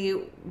would be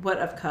what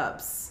of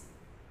cups?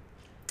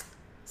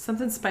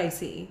 Something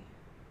spicy.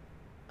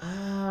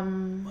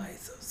 Why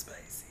so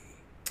spicy?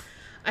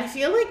 I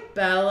feel like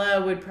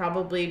Bella would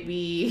probably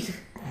be...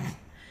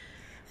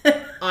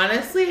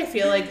 Honestly, I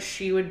feel like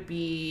she would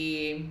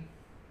be...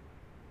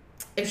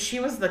 If she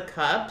was the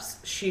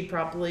cups, she'd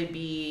probably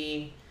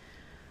be...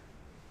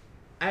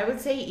 I would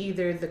say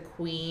either the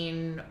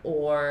queen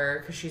or...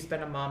 Because she's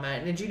been a mama.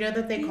 And did you know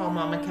that they call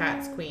mama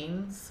cats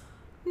queens?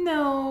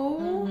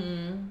 No.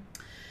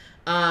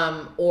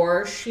 Mm-hmm.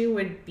 Or she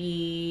would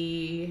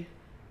be...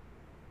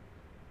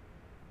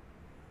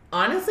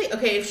 Honestly,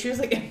 okay, if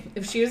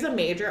she was a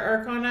major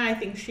arcana, I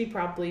think she'd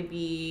probably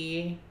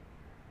be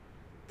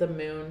the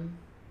moon.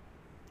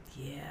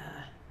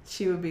 Yeah,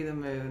 she would be the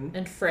moon.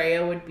 And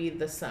Freya would be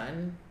the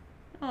sun.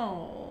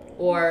 Oh.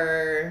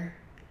 Or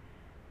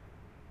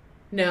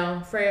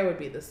no, Freya would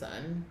be the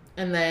sun.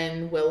 And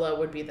then Willow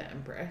would be the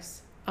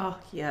empress. Oh,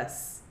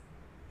 yes.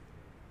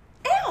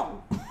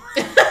 Ow!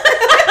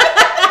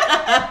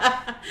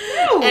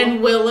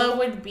 And Willow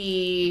would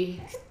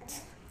be...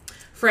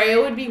 Freya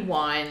would be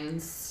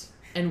wands.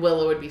 And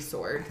Willow would be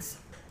swords.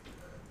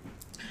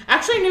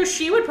 Actually, no,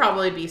 she would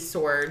probably be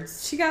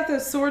swords. She got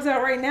those swords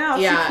out right now.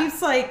 Yeah. She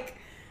keeps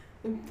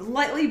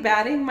lightly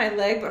batting my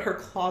leg, but her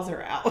claws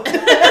are out.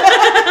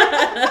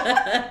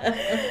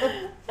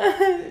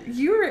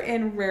 You're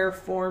in rare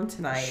form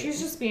tonight.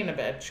 She's just being a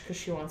bitch because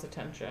she wants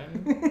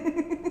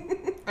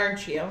attention.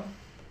 Aren't you?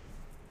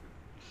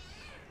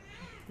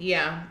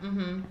 Yeah.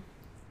 Mm-hmm.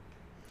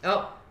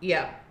 Oh,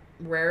 yeah.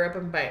 Rear up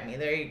and bite me.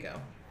 There you go.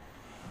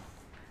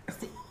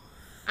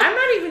 I'm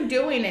not even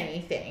doing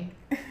anything.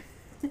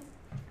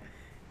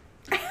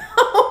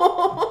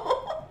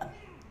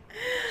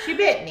 She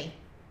bit me.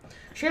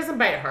 She doesn't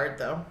bite hard,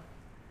 though.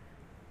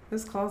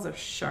 Those claws are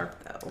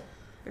sharp, though.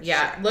 They're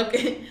yeah, sharp.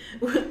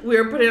 Look, we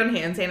were putting on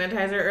hand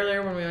sanitizer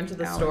earlier when we went to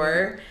the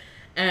store.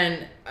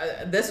 And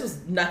this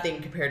was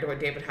nothing compared to what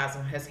David has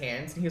on his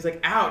hands. And he was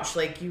like, ouch,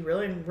 you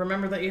really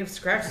remember that you have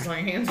scratches on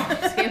your hands with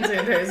this hand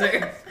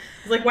sanitizer. I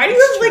was like, why do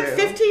you have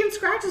 15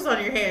 scratches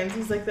on your hands?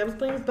 He's like, that was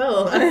playing with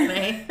Bella last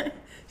night.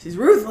 She's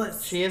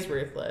ruthless. She is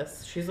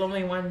ruthless. She's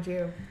only one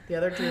too. The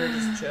other two are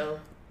just chill.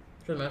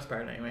 For the most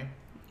part, anyway.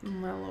 Oh,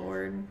 my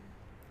Lord.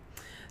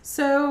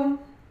 So,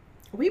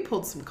 we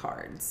pulled some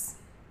cards.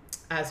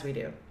 As we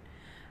do.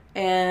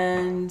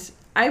 And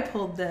I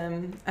pulled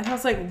them. And I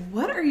was like,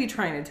 what are you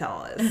trying to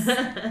tell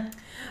us?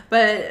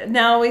 But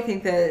now we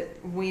think that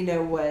we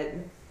know what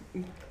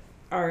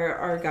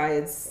our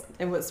guides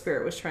and what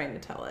Spirit was trying to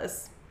tell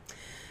us.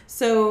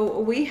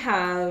 So, we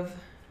have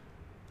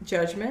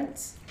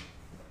Judgment.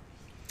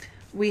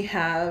 We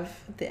have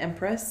the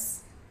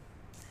Empress,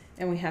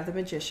 and we have the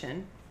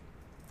Magician.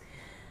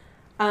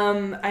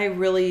 I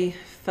really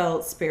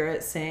felt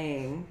Spirit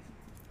saying,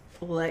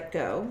 let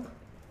go.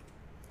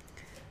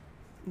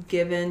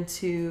 Give in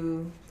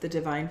to the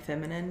Divine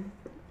Feminine,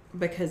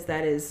 because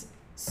that is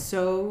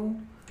so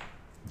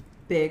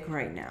big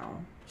right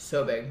now.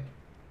 So big.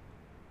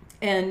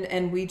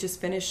 And we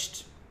just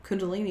finished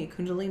Kundalini.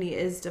 Kundalini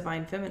is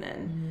Divine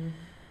Feminine.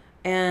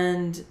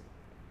 And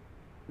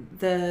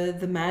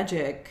the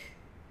magic...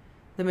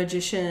 The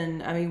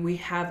Magician, I mean, we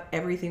have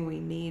everything we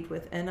need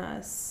within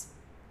us.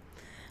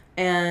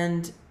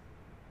 And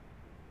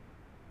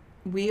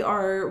we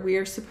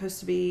are supposed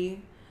to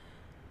be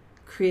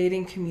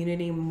creating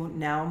community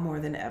now more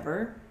than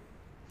ever.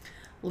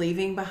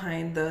 Leaving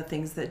behind the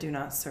things that do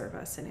not serve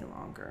us any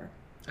longer.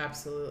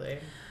 Absolutely.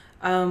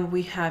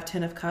 We have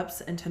 10 of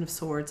Cups and 10 of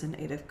Swords and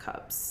 8 of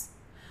Cups.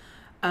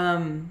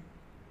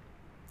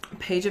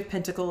 Page of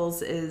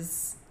Pentacles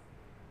is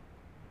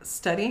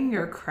studying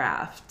your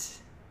craft.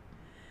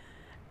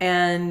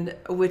 And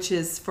which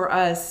is for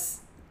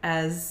us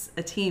as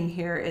a team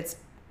here, it's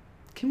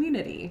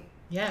community.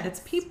 Yeah.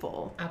 It's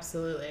people.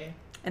 Absolutely.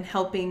 And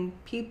helping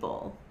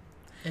people.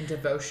 And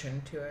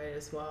devotion to it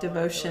as well.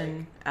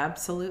 Devotion,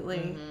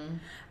 absolutely.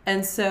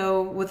 And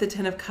so with the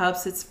 10 of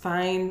Cups, it's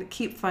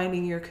keep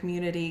finding your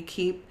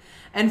community.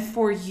 And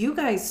for you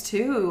guys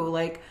too,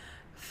 like,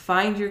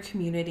 find your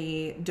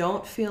community.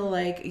 Don't feel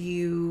like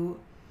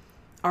you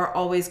are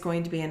always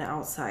going to be an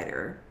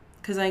outsider.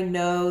 Because I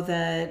know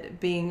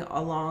that being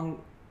along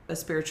a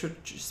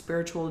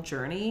spiritual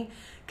journey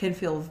can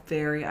feel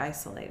very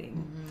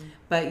isolating.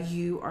 But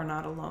you are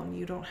not alone.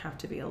 You don't have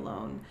to be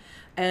alone.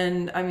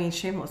 And, I mean,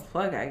 shameless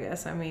plug, I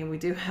guess. I mean, we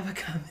do have a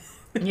comment.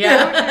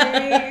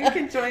 Yeah. You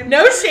can join.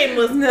 No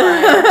shameless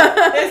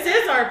plug. This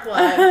is our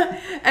plug.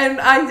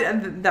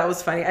 And that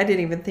was funny. I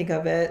didn't even think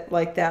of it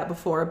like that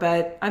before.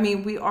 But, I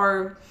mean,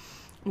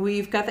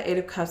 we've got the 8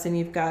 of Cups and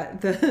you've got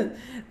the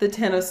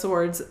 10 of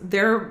Swords.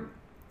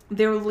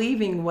 They're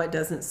leaving what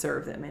doesn't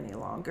serve them any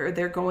longer.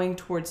 They're going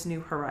towards new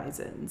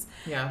horizons.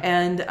 Yeah.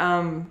 And,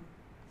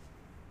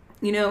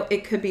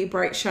 it could be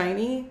bright,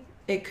 shiny.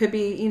 It could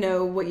be,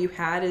 what you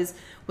had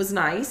was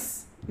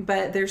nice,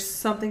 but there's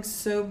something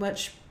so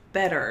much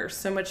better,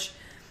 so much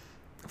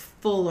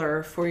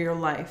fuller for your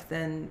life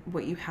than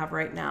what you have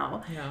right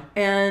now. Yeah.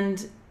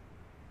 And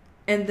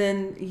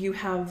then you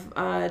have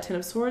 10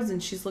 of Swords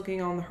and she's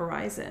looking on the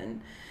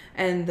horizon.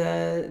 And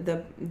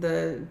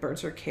the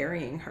birds are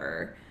carrying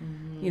her.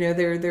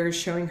 They're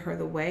showing her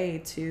the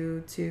way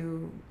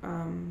to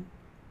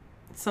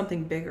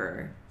something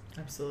bigger.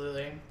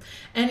 Absolutely.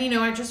 And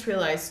I just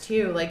realized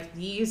too, like,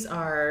 these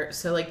are,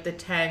 so like the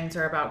 10s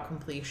are about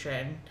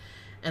completion,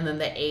 and then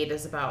the 8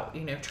 is about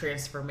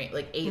transformation.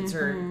 Like 8s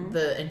are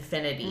the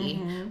infinity,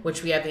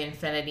 which we have the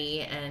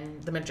Infinity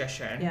and the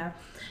Magician. Yeah.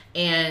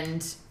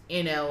 And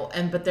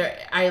but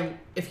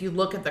if you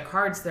look at the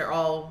cards, they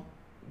all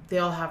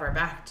have our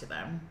back to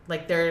them.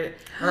 Like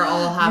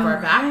all have our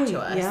back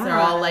to us. Yeah. They're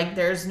all like,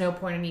 there's no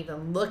point in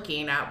even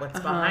looking at what's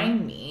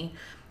behind me.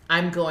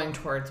 I'm going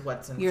towards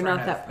what's in front of me. You're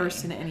not that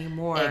person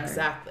anymore.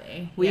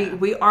 Exactly.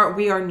 We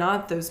are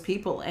not those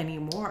people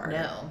anymore.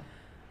 No.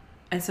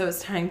 And so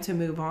it's time to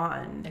move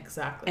on.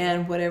 Exactly.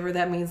 And whatever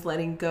that means,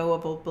 letting go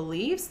of old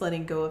beliefs,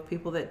 letting go of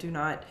people that do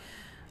not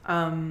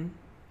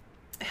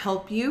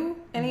help you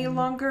any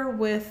longer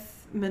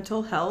with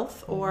mental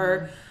health,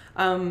 or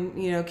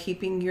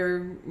keeping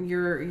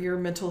your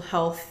mental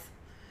health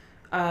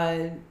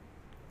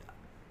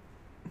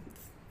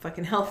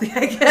fucking healthy,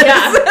 I guess.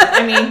 Yeah.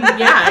 I mean,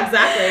 yeah,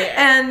 exactly.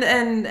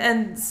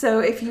 And so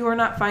if you are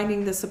not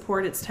finding the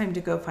support, it's time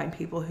to go find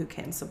people who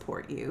can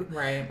support you.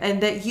 Right.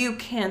 And that you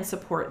can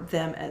support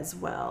them as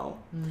well.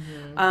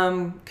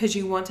 Because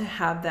you want to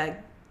have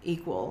that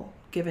equal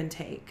give and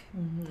take.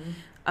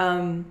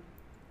 And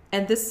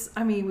this,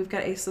 I mean, we've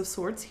got Ace of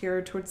Swords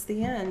here towards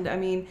the end. I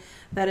mean,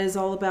 that is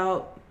all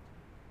about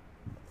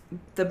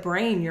the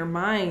brain, your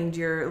mind,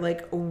 your,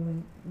 like,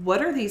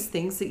 what are these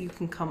things that you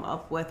can come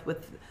up with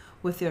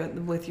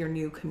your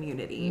new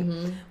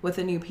community, with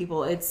the new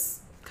people?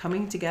 It's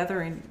coming together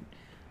and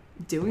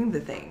doing the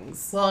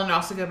things. Well, and it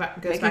also goes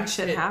making back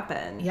shit to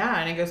happen.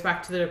 Yeah, and it goes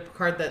back to the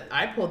card that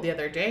I pulled the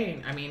other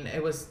day. I mean,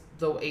 it was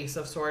the Ace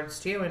of Swords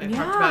too, and it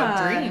talked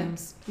about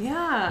dreams.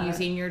 Yeah,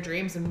 using your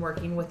dreams and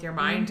working with your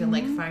mind and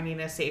like finding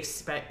a safe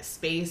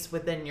space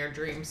within your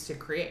dreams to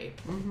create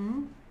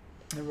and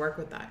work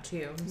with that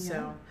too. Yeah.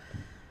 So,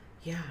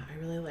 yeah, I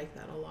really like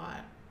that a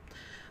lot.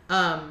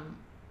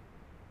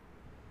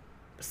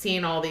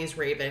 seeing all these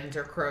ravens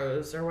or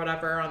crows or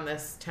whatever on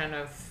this 10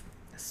 of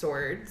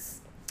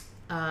swords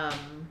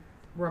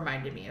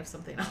reminded me of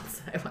something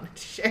else I wanted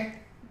to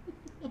share.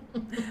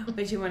 What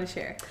did you want to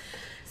share?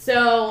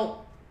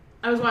 So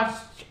I was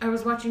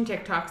watching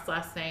TikToks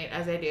last night,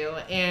 as I do,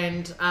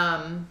 and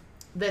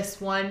this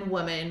one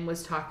woman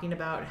was talking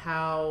about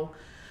how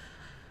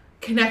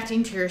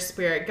connecting to your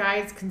spirit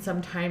guides can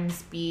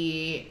sometimes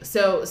be...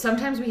 So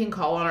sometimes we can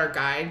call on our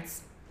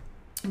guides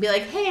and be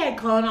like, hey, I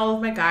call on all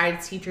of my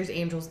guides, teachers,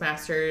 angels,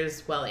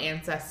 masters, well,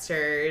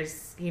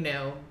 ancestors, you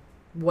know,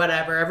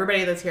 whatever,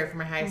 everybody that's here for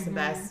my highest and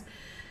best,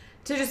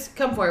 to just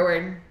come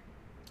forward.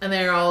 And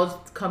they're all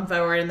come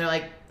forward and they're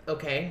like,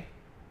 okay,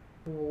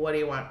 what do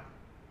you want?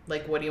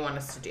 Like, what do you want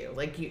us to do?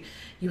 Like,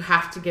 you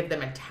have to give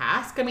them a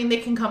task. I mean, they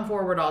can come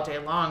forward all day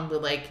long,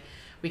 but like,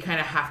 we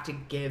kind of have to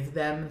give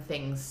them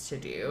things to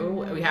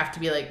do. We have to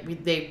be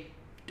like, they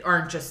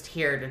aren't just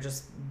here to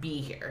just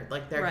be here.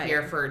 Like, they're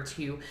here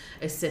to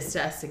assist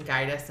us and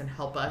guide us and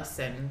help us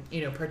and,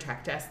 you know,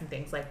 protect us and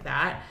things like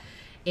that.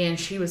 And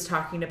she was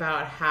talking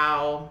about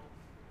how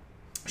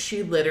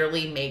she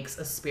literally makes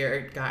a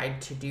spirit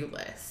guide to-do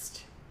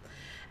list.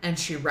 And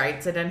she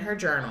writes it in her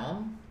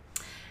journal.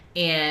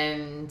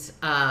 And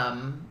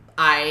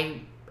I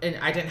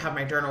didn't have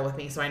my journal with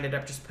me, so I ended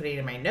up just putting it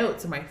in my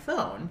notes on my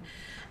phone.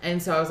 And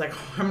so I was like,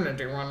 oh, I'm going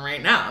to do one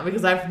right now,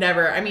 because I've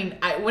never,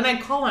 when I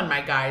call on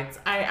my guides,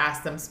 I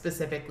ask them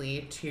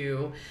specifically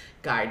to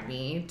guide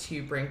me,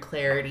 to bring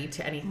clarity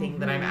to anything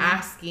that I'm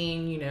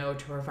asking, you know,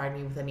 to provide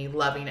me with any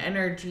loving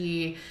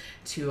energy,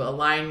 to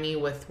align me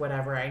with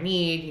whatever I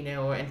need, you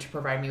know, and to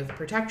provide me with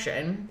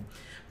protection.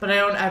 But I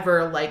don't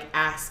ever like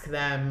ask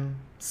them.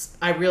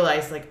 I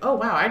realized like, oh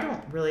wow, I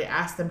don't really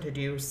ask them to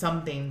do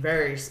something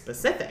very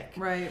specific.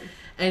 Right.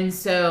 And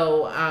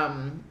so,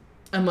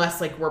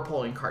 unless like we're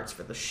pulling cards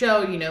for the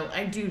show, you know,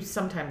 I do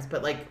sometimes,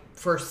 but like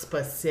for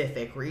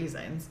specific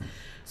reasons.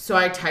 So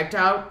I typed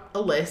out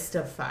a list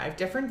of 5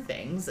 different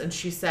things. And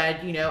she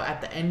said, you know,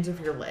 at the end of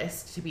your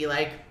list to be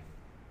like,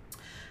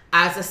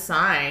 as a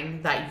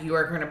sign that you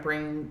are going to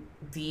bring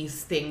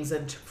these things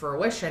into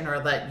fruition,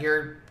 or that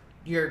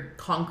you're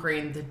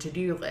conquering the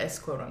to-do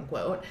list, quote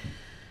unquote,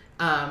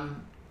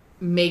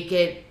 make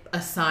it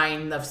a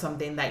sign of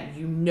something that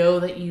you know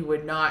that you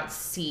would not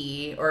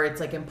see, or it's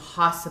like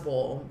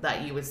impossible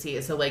that you would see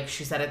it. So like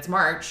she said, it's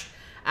March,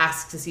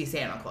 ask to see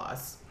Santa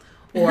Claus.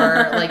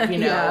 Or like, you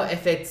know,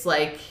 if it's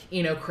like,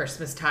 you know,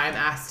 Christmas time,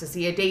 ask to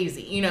see a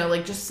daisy, you know,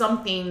 like just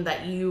something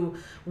that you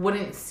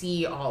wouldn't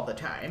see all the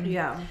time.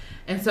 Yeah.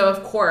 And so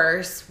of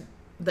course,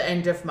 the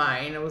end of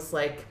mine, it was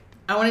like,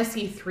 I want to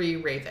see 3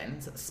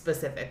 ravens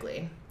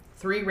specifically.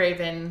 3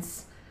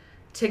 ravens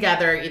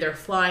together, either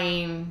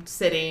flying,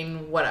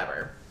 sitting,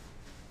 whatever.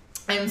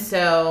 And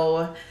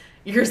so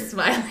you're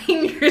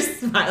smiling, your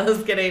smile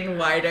is getting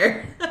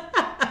wider.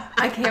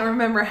 I can't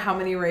remember how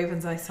many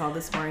ravens I saw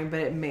this morning, but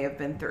it may have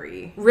been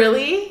 3.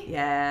 Really?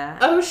 Yeah.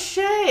 Oh,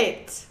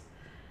 shit.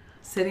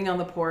 Sitting on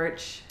the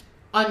porch.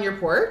 On your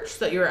porch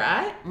that you were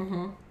at?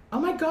 Mm-hmm. Oh,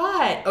 my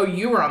God. Oh,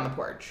 you were on the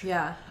porch.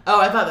 Yeah.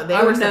 Oh, I thought that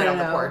they were sitting on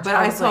the porch. But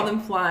I saw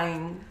them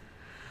flying.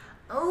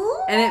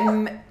 Oh.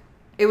 And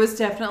it was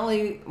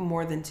definitely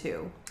more than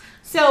 2.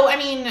 So, I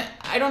mean,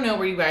 I don't know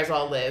where you guys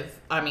all live.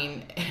 I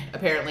mean,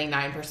 apparently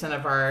 9%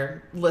 of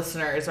our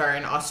listeners are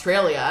in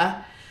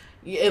Australia.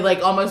 It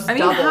like almost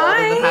doubled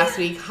in the past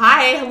week.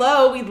 Hi,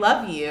 hello, we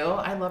love you.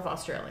 I love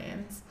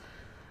Australians.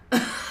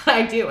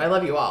 I do. I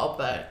love you all,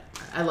 but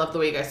I love the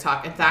way you guys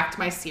talk. In fact,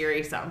 my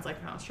Siri sounds like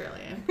an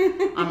Australian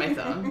on my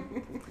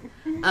phone.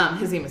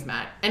 His name is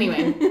Matt.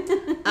 Anyway,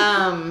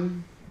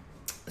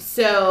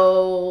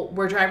 so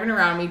we're driving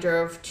around. We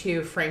drove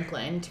to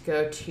Franklin to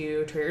go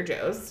to Trader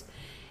Joe's.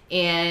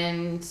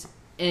 And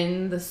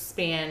in the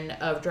span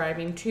of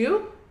driving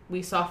 2,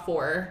 we saw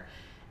 4.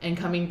 And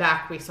coming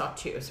back, we saw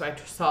 2. So I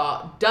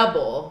saw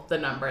double the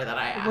number that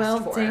I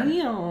asked for.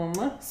 Well,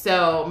 damn.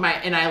 So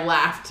I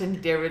laughed,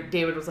 and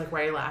David was like,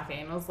 why are you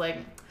laughing? I was like,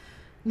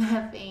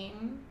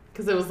 nothing.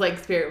 Because it was like,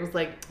 Spirit was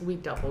like, we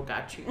double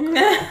got you.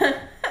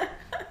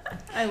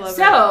 I love it.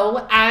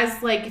 So,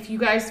 as like, if you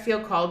guys feel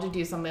called to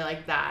do something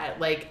like that,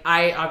 like,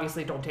 I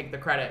obviously don't take the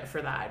credit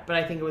for that. But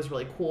I think it was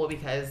really cool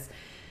because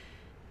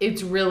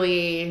it's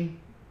really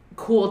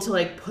cool to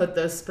like put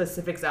those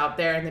specifics out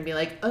there and then be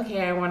like,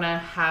 okay, I want to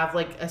have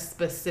like a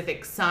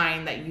specific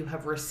sign that you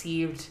have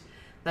received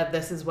that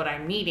this is what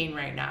I'm needing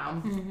right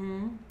now.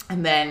 Mm-hmm.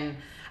 And then,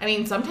 I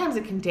mean, sometimes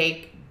it can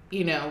take,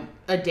 you know,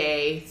 a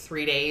day,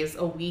 3 days,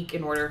 a week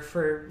in order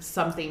for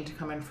something to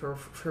come in for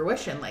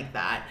fruition like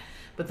that.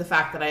 But the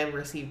fact that I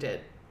received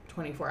it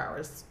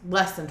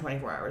less than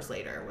 24 hours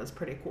later was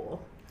pretty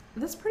cool.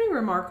 That's pretty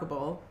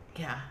remarkable.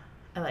 Yeah,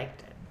 I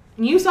liked it.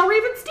 And you saw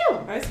ravens too.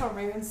 I saw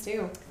ravens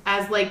too.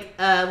 As like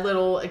a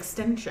little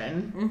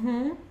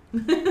extension.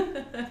 Mm-hmm.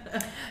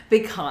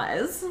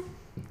 Because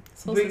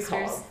Soul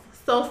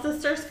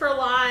Sisters for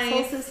life.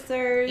 Soul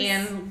Sisters.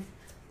 And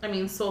I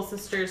mean Soul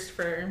Sisters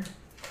for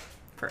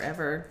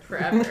forever.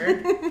 Forever.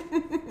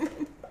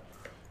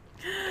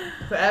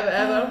 Forever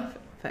ever.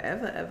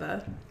 Forever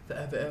ever.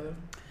 Forever ever.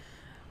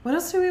 What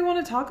else do we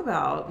want to talk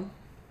about?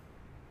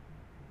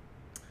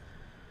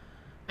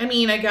 I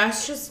mean, I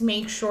guess just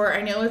make sure,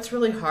 I know it's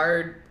really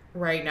hard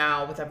right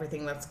now with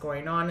everything that's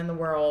going on in the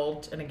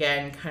world. And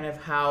again, kind of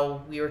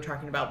how we were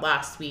talking about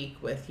last week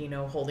with,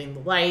 holding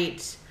the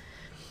light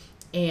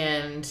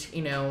and,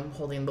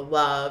 holding the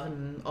love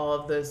and all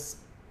of those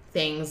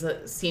things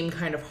that seem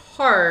kind of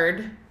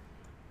hard.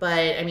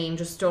 But I mean,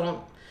 just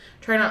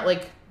try not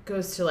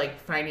goes to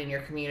finding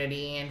your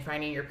community and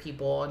finding your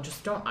people, and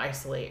just don't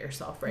isolate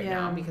yourself right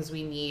now, because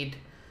we need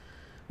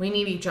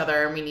each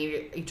other, and we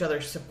need each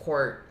other's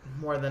support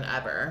more than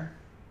ever.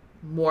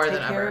 Take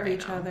care of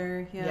each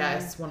other. Yeah.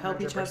 Yes, 100%.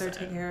 Help each other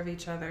take care of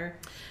each other.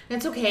 And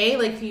it's okay,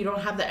 if you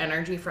don't have the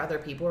energy for other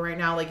people right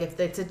now, if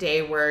it's a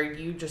day where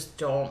you just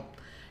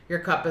your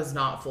cup is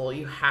not full,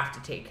 you have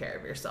to take care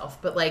of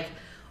yourself. But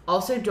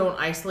also don't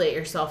isolate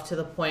yourself to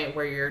the point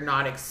where you're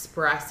not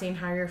expressing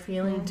how you're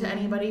feeling to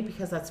anybody,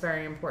 because that's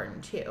very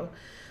important too.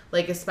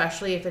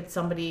 Especially if it's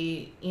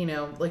somebody,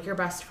 your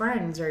best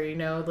friends, or,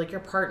 your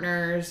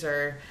partners,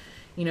 or,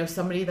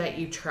 somebody that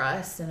you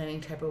trust in any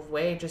type of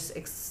way. Just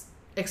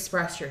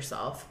express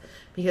yourself,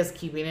 because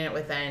keeping it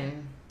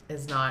within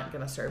is not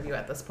going to serve you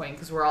at this point,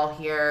 because we're all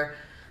here.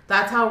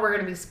 That's how we're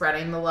going to be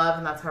spreading the love,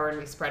 and that's how we're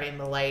going to be spreading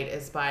the light,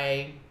 is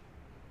by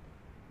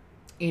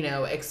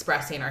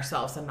expressing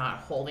ourselves and not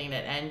holding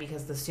it in,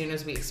 because as soon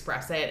as we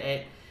express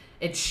it,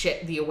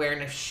 the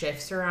awareness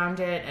shifts around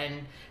it,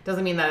 and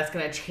doesn't mean that it's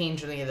going to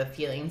change any of the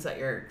feelings that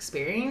you're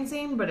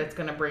experiencing, but it's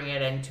going to bring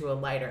it into a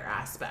lighter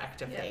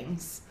aspect of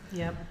things.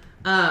 Yep.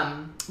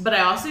 But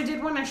I also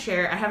did want to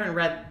share, I haven't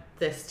read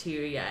this to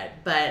you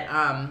yet, but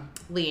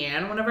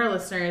Leanne, one of our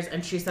listeners,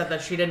 and she said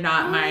that she did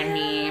not mind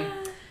me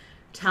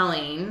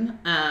telling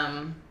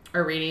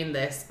or reading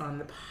this on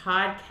the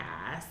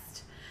podcast.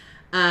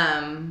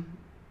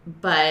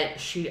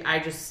 But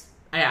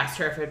I asked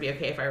her if it would be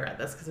okay if I read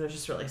this, because it was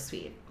just really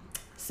sweet.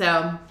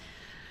 So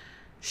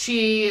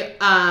she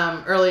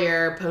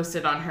earlier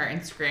posted on her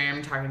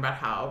Instagram talking about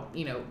how,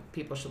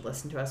 people should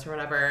listen to us or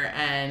whatever.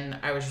 And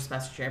I was just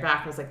messaging her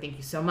back. I was like, thank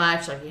you so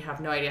much. You have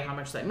no idea how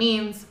much that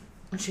means.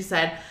 And she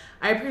said,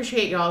 I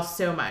appreciate y'all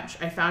so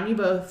much. I found you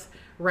both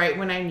right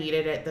when I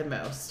needed it the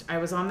most. I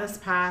was on this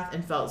path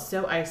and felt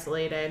so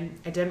isolated.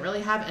 I didn't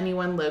really have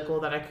anyone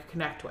local that I could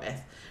connect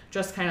with.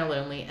 Just kind of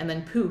lonely. And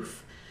then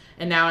poof.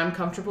 And now I'm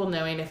comfortable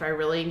knowing if I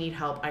really need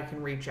help, I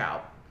can reach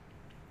out.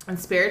 And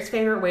Spirit's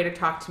favorite way to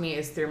talk to me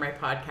is through my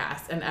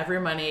podcast. And every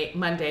Monday,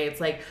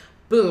 it's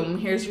boom,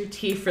 here's your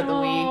tea for the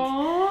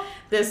week.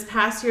 This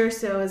past year or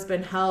so has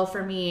been hell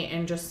for me,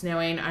 and just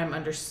knowing I'm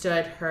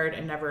understood, heard,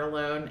 and never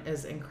alone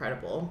is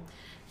incredible.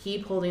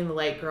 Keep holding the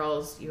light,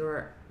 girls.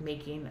 You're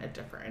making a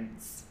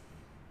difference.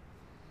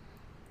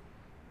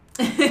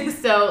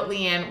 So,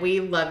 Leanne,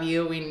 we love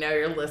you. We know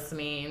you're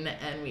listening,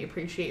 and we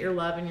appreciate your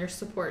love and your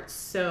support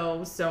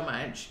so, so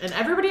much. And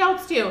everybody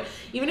else, too.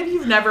 Even if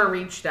you've never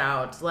reached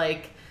out,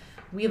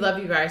 we love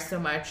you guys so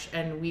much,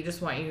 and we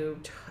just want you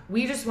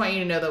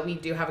to know that we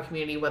do have a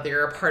community, whether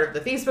you're a part of the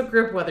Facebook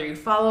group, whether you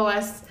follow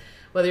us,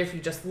 whether if you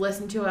just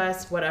listen to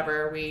us,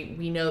 whatever.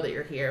 We know that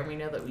you're here, and we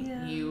know that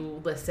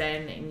you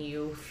listen, and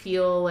you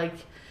feel like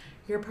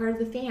you're part of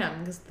the fam,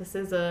 because this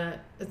is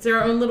it's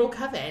our own little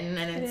coven,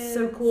 and it's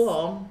so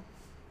cool.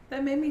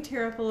 That made me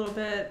tear up a little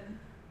bit.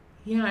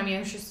 Yeah, I mean,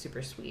 it's just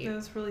super sweet. It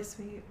was really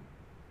sweet.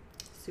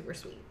 Super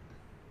sweet.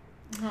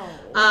 Oh.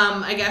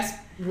 I guess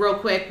real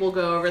quick, we'll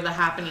go over the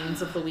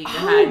happenings of the week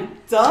ahead.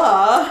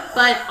 Duh.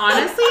 But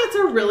honestly, it's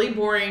a really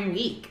boring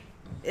week.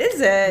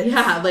 Is it?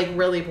 Yeah,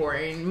 really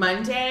boring.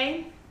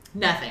 Monday,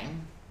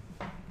 nothing.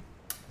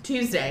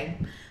 Tuesday,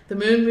 the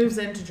moon moves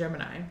into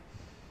Gemini.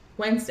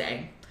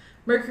 Wednesday,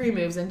 Mercury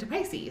moves into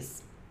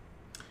Pisces.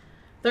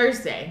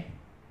 Thursday,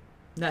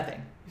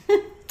 nothing.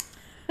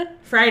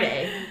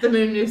 Friday, the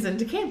moon moves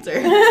into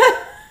Cancer.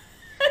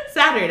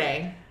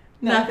 Saturday,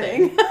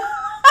 nothing.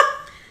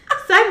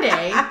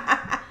 Sunday,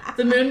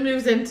 the moon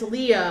moves into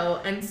Leo,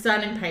 and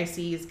Sun in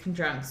Pisces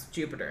conjuncts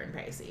Jupiter in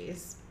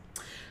Pisces.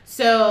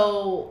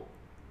 So,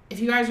 if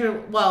you guys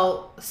are,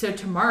 so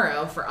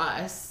tomorrow for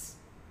us,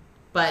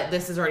 but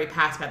this is already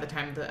passed by the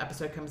time the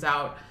episode comes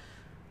out.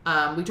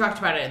 We talked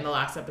about it in the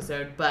last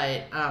episode,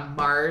 but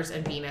Mars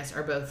and Venus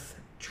are both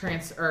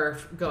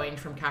going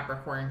from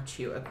Capricorn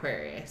to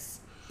Aquarius.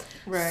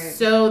 Right.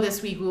 So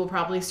this week we will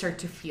probably start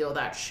to feel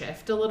that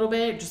shift a little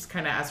bit, just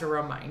kind of as a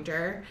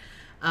reminder,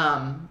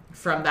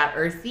 from that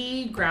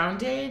earthy,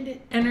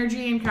 grounded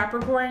energy in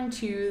Capricorn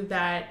to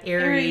that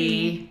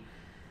airy.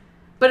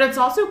 But it's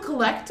also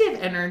collective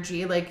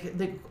energy.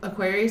 The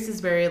Aquarius is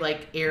very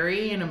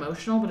airy and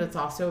emotional, but it's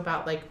also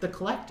about the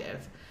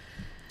collective.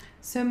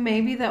 So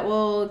maybe that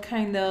will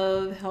kind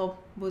of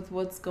help with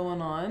what's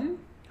going on.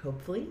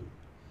 Hopefully.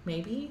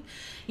 Maybe.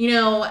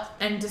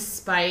 And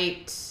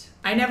despite,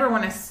 I never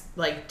want to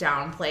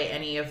downplay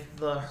any of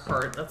the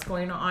hurt that's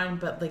going on,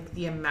 but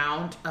the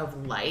amount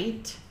of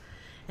light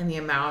and the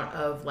amount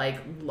of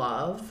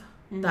love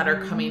that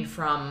are coming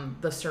from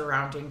the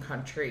surrounding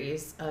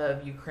countries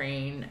of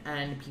Ukraine,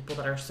 and people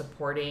that are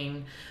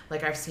supporting,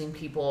 I've seen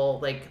people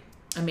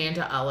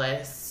Amanda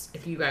Ellis.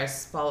 If you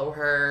guys follow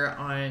her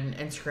on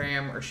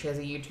Instagram, or she has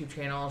a YouTube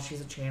channel, she's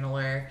a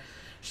channeler.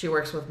 She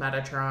works with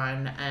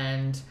Metatron,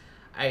 and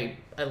I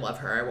love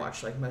her. I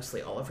watch like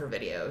mostly all of her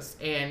videos,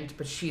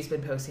 but she's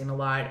been posting a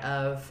lot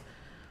of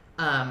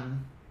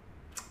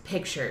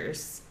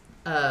pictures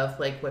of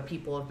like what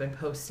people have been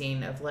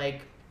posting of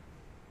like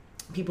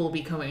people will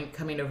be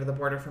coming over the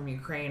border from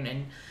Ukraine,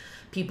 and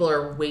people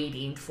are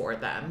waiting for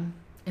them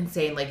and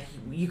saying like,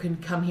 you can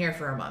come here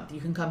for a month,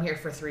 you can come here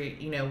for 3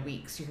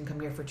 weeks, you can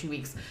come here for 2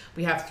 weeks.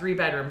 We have 3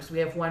 bedrooms, we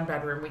have 1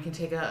 bedroom, we can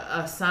take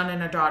a son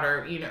and a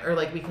daughter, or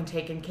like we can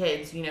take in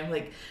kids,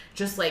 like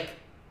just like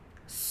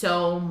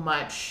so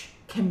much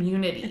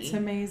community. It's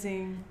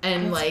amazing.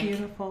 And it's like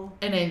beautiful.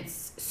 And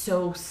it's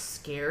so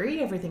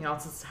scary, everything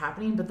else that's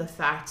happening, but the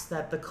fact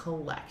that the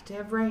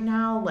collective right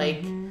now,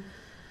 like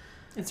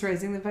it's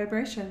raising the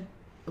vibration.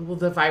 Well,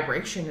 the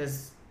vibration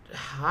is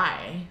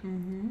high,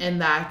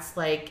 and that's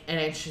like, and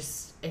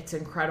it's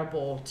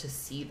incredible to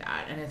see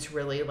that, and it's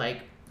really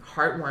like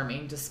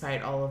heartwarming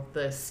despite all of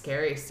the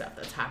scary stuff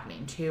that's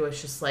happening too. It's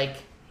just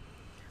like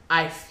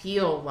I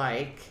feel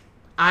like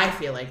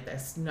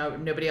this.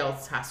 Nobody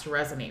else has to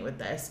resonate with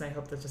this, and I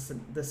hope that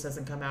this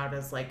doesn't come out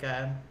as like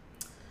a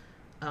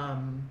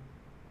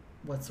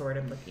what's the word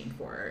I'm looking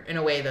for, in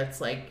a way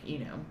that's like,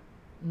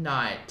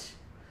 not,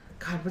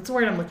 God, what's the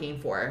word I'm looking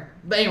for?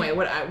 But anyway,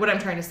 what I'm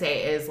trying to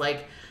say is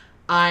like,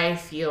 I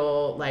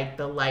feel like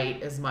the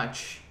light is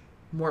much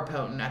more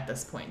potent at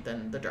this point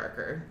than the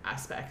darker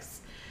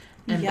aspects.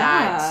 And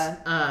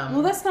that,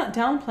 well, that's not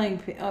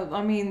downplaying.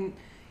 I mean,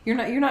 you're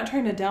not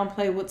trying to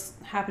downplay what's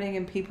happening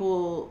in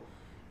people,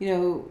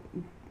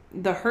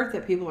 the hurt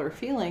that people are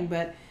feeling,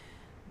 but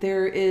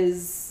there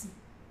is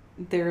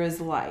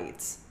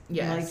light.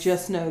 Yes. Like,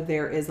 just know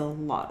there is a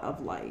lot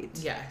of light.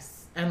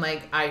 Yes. And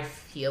like, I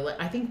feel it.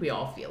 I think we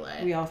all feel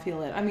it. We all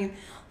feel it. I mean,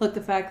 look,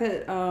 the fact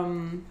that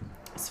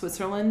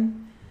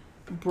Switzerland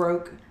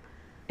broke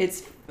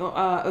its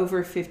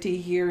over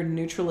 50-year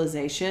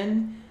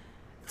neutralization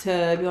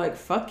to be like,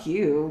 fuck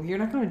you, you're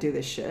not going to do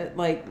this shit,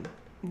 like,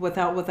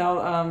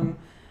 without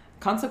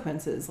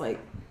consequences. Like,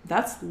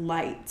 that's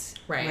light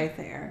right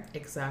there.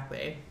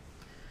 Exactly.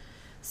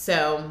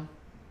 So,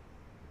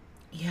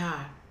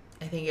 yeah,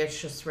 I think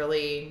it's just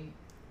really,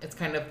 it's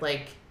kind of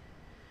like,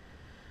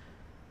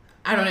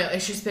 I don't know.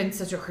 It's just been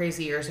such a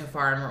crazy year so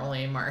far, and we're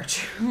only in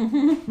March.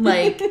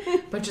 Like,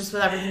 but just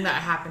with everything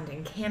that happened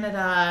in Canada,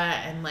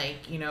 and like,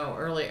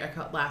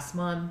 last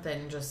month,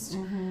 and just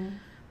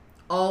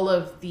all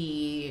of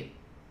the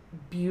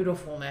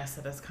beautifulness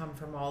that has come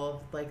from all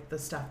of like the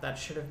stuff that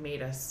should have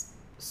made us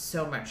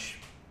so much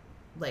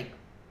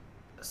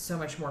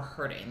more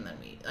hurting than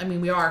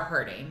we are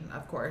hurting,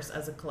 of course,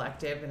 as a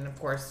collective, and of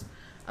course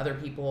other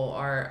people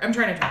are. I'm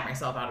trying to talk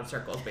myself out of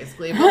circles,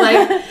 basically, but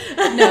like,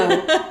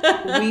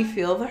 no, we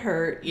feel the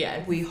hurt.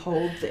 Yes, we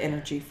hold the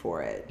energy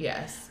for it.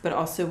 Yes, but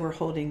also we're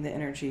holding the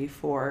energy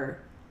for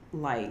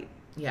light,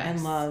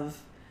 and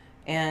love,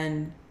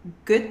 and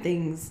good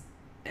things,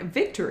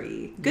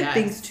 victory, good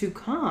things to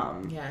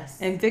come. Yes,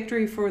 and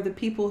victory for the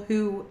people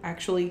who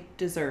actually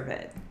deserve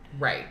it.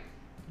 Right,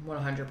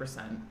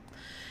 100%.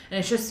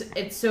 And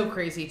it's so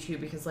crazy too,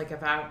 because like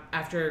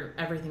after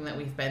everything that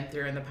we've been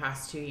through in the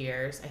past 2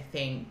 years, I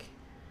think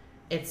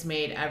it's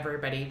made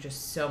everybody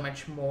just so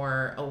much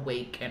more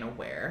awake and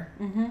aware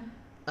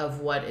of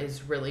what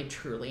is really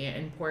truly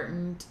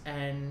important.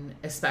 And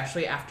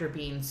especially after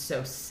being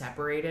so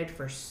separated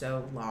for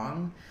so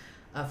long,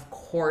 of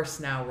course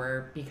now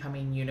we're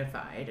becoming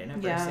unified in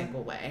every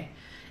single way.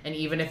 And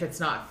even if it's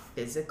not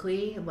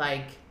physically,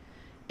 like,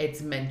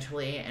 it's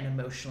mentally and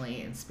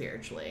emotionally and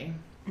spiritually.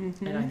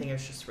 And I think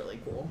it's just really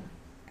cool.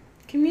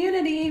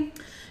 Community,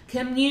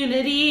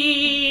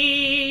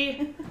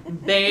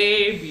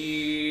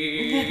 baby.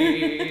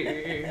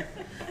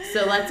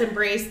 So let's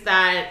embrace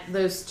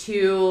those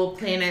 2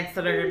 planets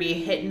that are going to be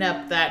hitting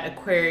up that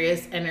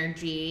Aquarius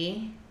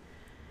energy,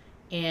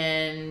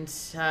 and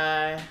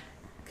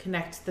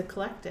connect the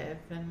collective,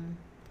 and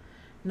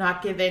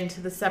not give in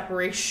to the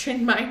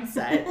separation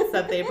mindsets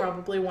that they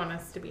probably want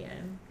us to be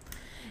in.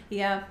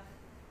 Yeah.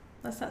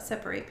 Let's not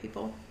separate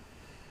people.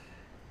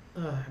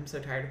 Oh, I'm so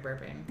tired of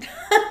burping.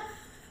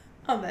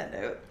 On that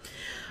note,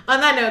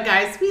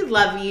 guys, we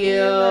love you.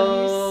 We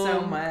love you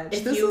so much.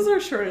 This is our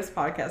shortest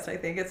podcast, I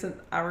think. It's 1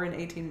 hour and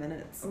 18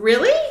 minutes.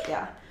 Really?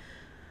 Yeah.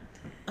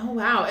 Oh,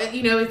 wow.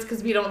 It's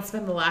because we don't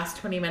spend the last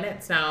 20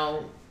 minutes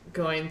now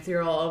going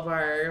through all of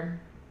our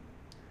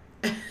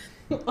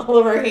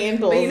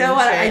handles. But you know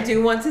what? Shit. I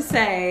do want to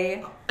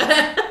say,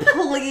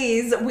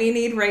 please, we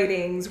need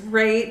ratings.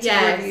 Rate,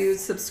 review,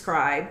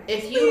 subscribe.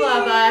 If you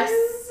love us,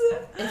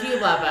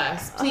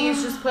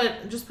 please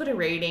just put a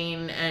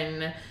rating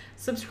and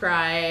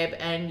subscribe,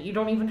 and you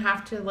don't even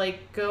have to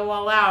like go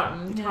all out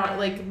and talk,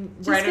 like,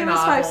 just write give a us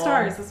novel. 5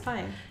 stars. It's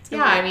fine.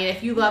 I mean,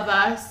 if you love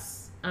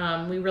us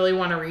We really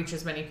want to reach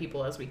as many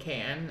people as we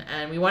can,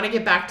 and we want to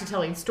get back to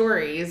telling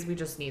stories. We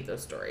just need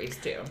those stories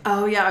too.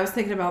 Oh yeah, I was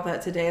thinking about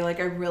that today. Like,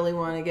 I really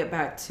want to get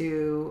back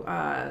to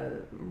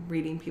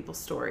reading people's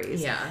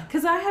stories. Yeah,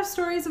 because I have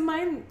stories of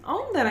my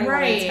own that I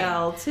want to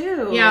tell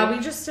too. Yeah, we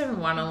just didn't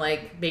want to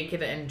like make it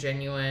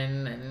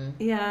ingenuine,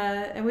 and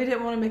and we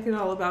didn't want to make it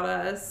all about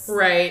us,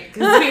 right?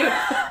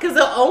 Because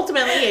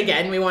ultimately,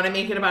 again, we want to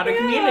make it about a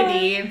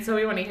community, and so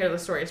we want to hear the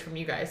stories from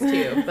you guys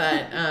too.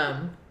 But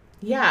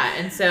yeah,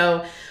 and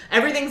so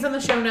everything's in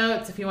the show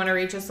notes if you want to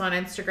reach us on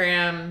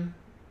Instagram,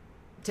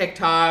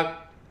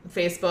 TikTok,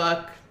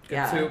 Facebook.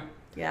 Good soup.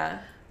 Yeah.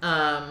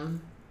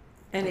 And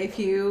if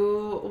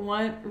you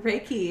want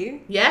Reiki,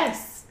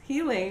 yes,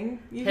 healing,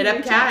 you hit can up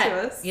reach Kat. out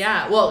to us.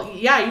 Yeah, well,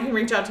 yeah, you can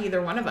reach out to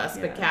either one of us,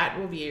 but Kat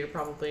will be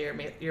probably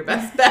your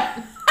best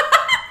bet.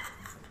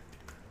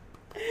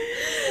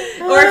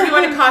 Or if you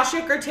want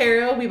Akashic or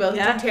tarot, we both do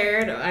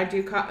tarot. I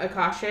do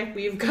Akashic.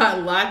 We've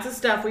got lots of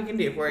stuff we can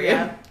do for you.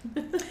 Yeah.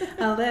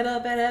 A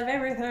little bit of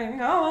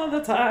everything all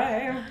the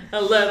time.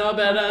 A little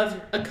bit of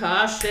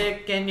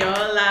Akashic in your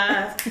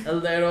life. A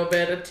little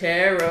bit of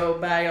tarot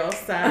by your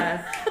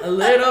side. A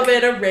little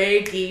bit of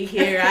Reiki,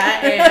 here I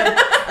am.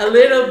 A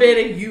little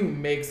bit of you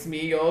makes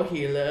me your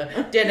healer.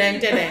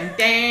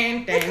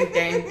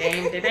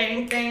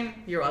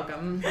 You're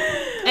welcome.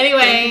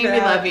 Anyway,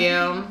 we love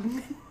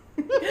you.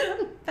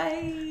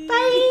 Bye.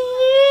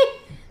 Bye.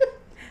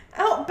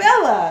 Oh,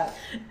 Bella.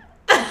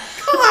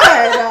 Come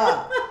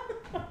on.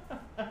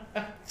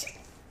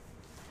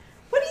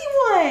 What do you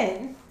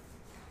want?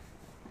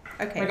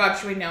 Okay. Oh my God,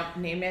 should we now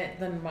name it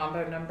the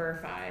Mambo number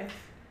 5?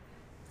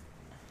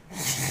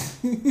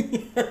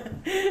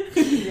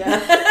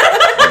 Yeah.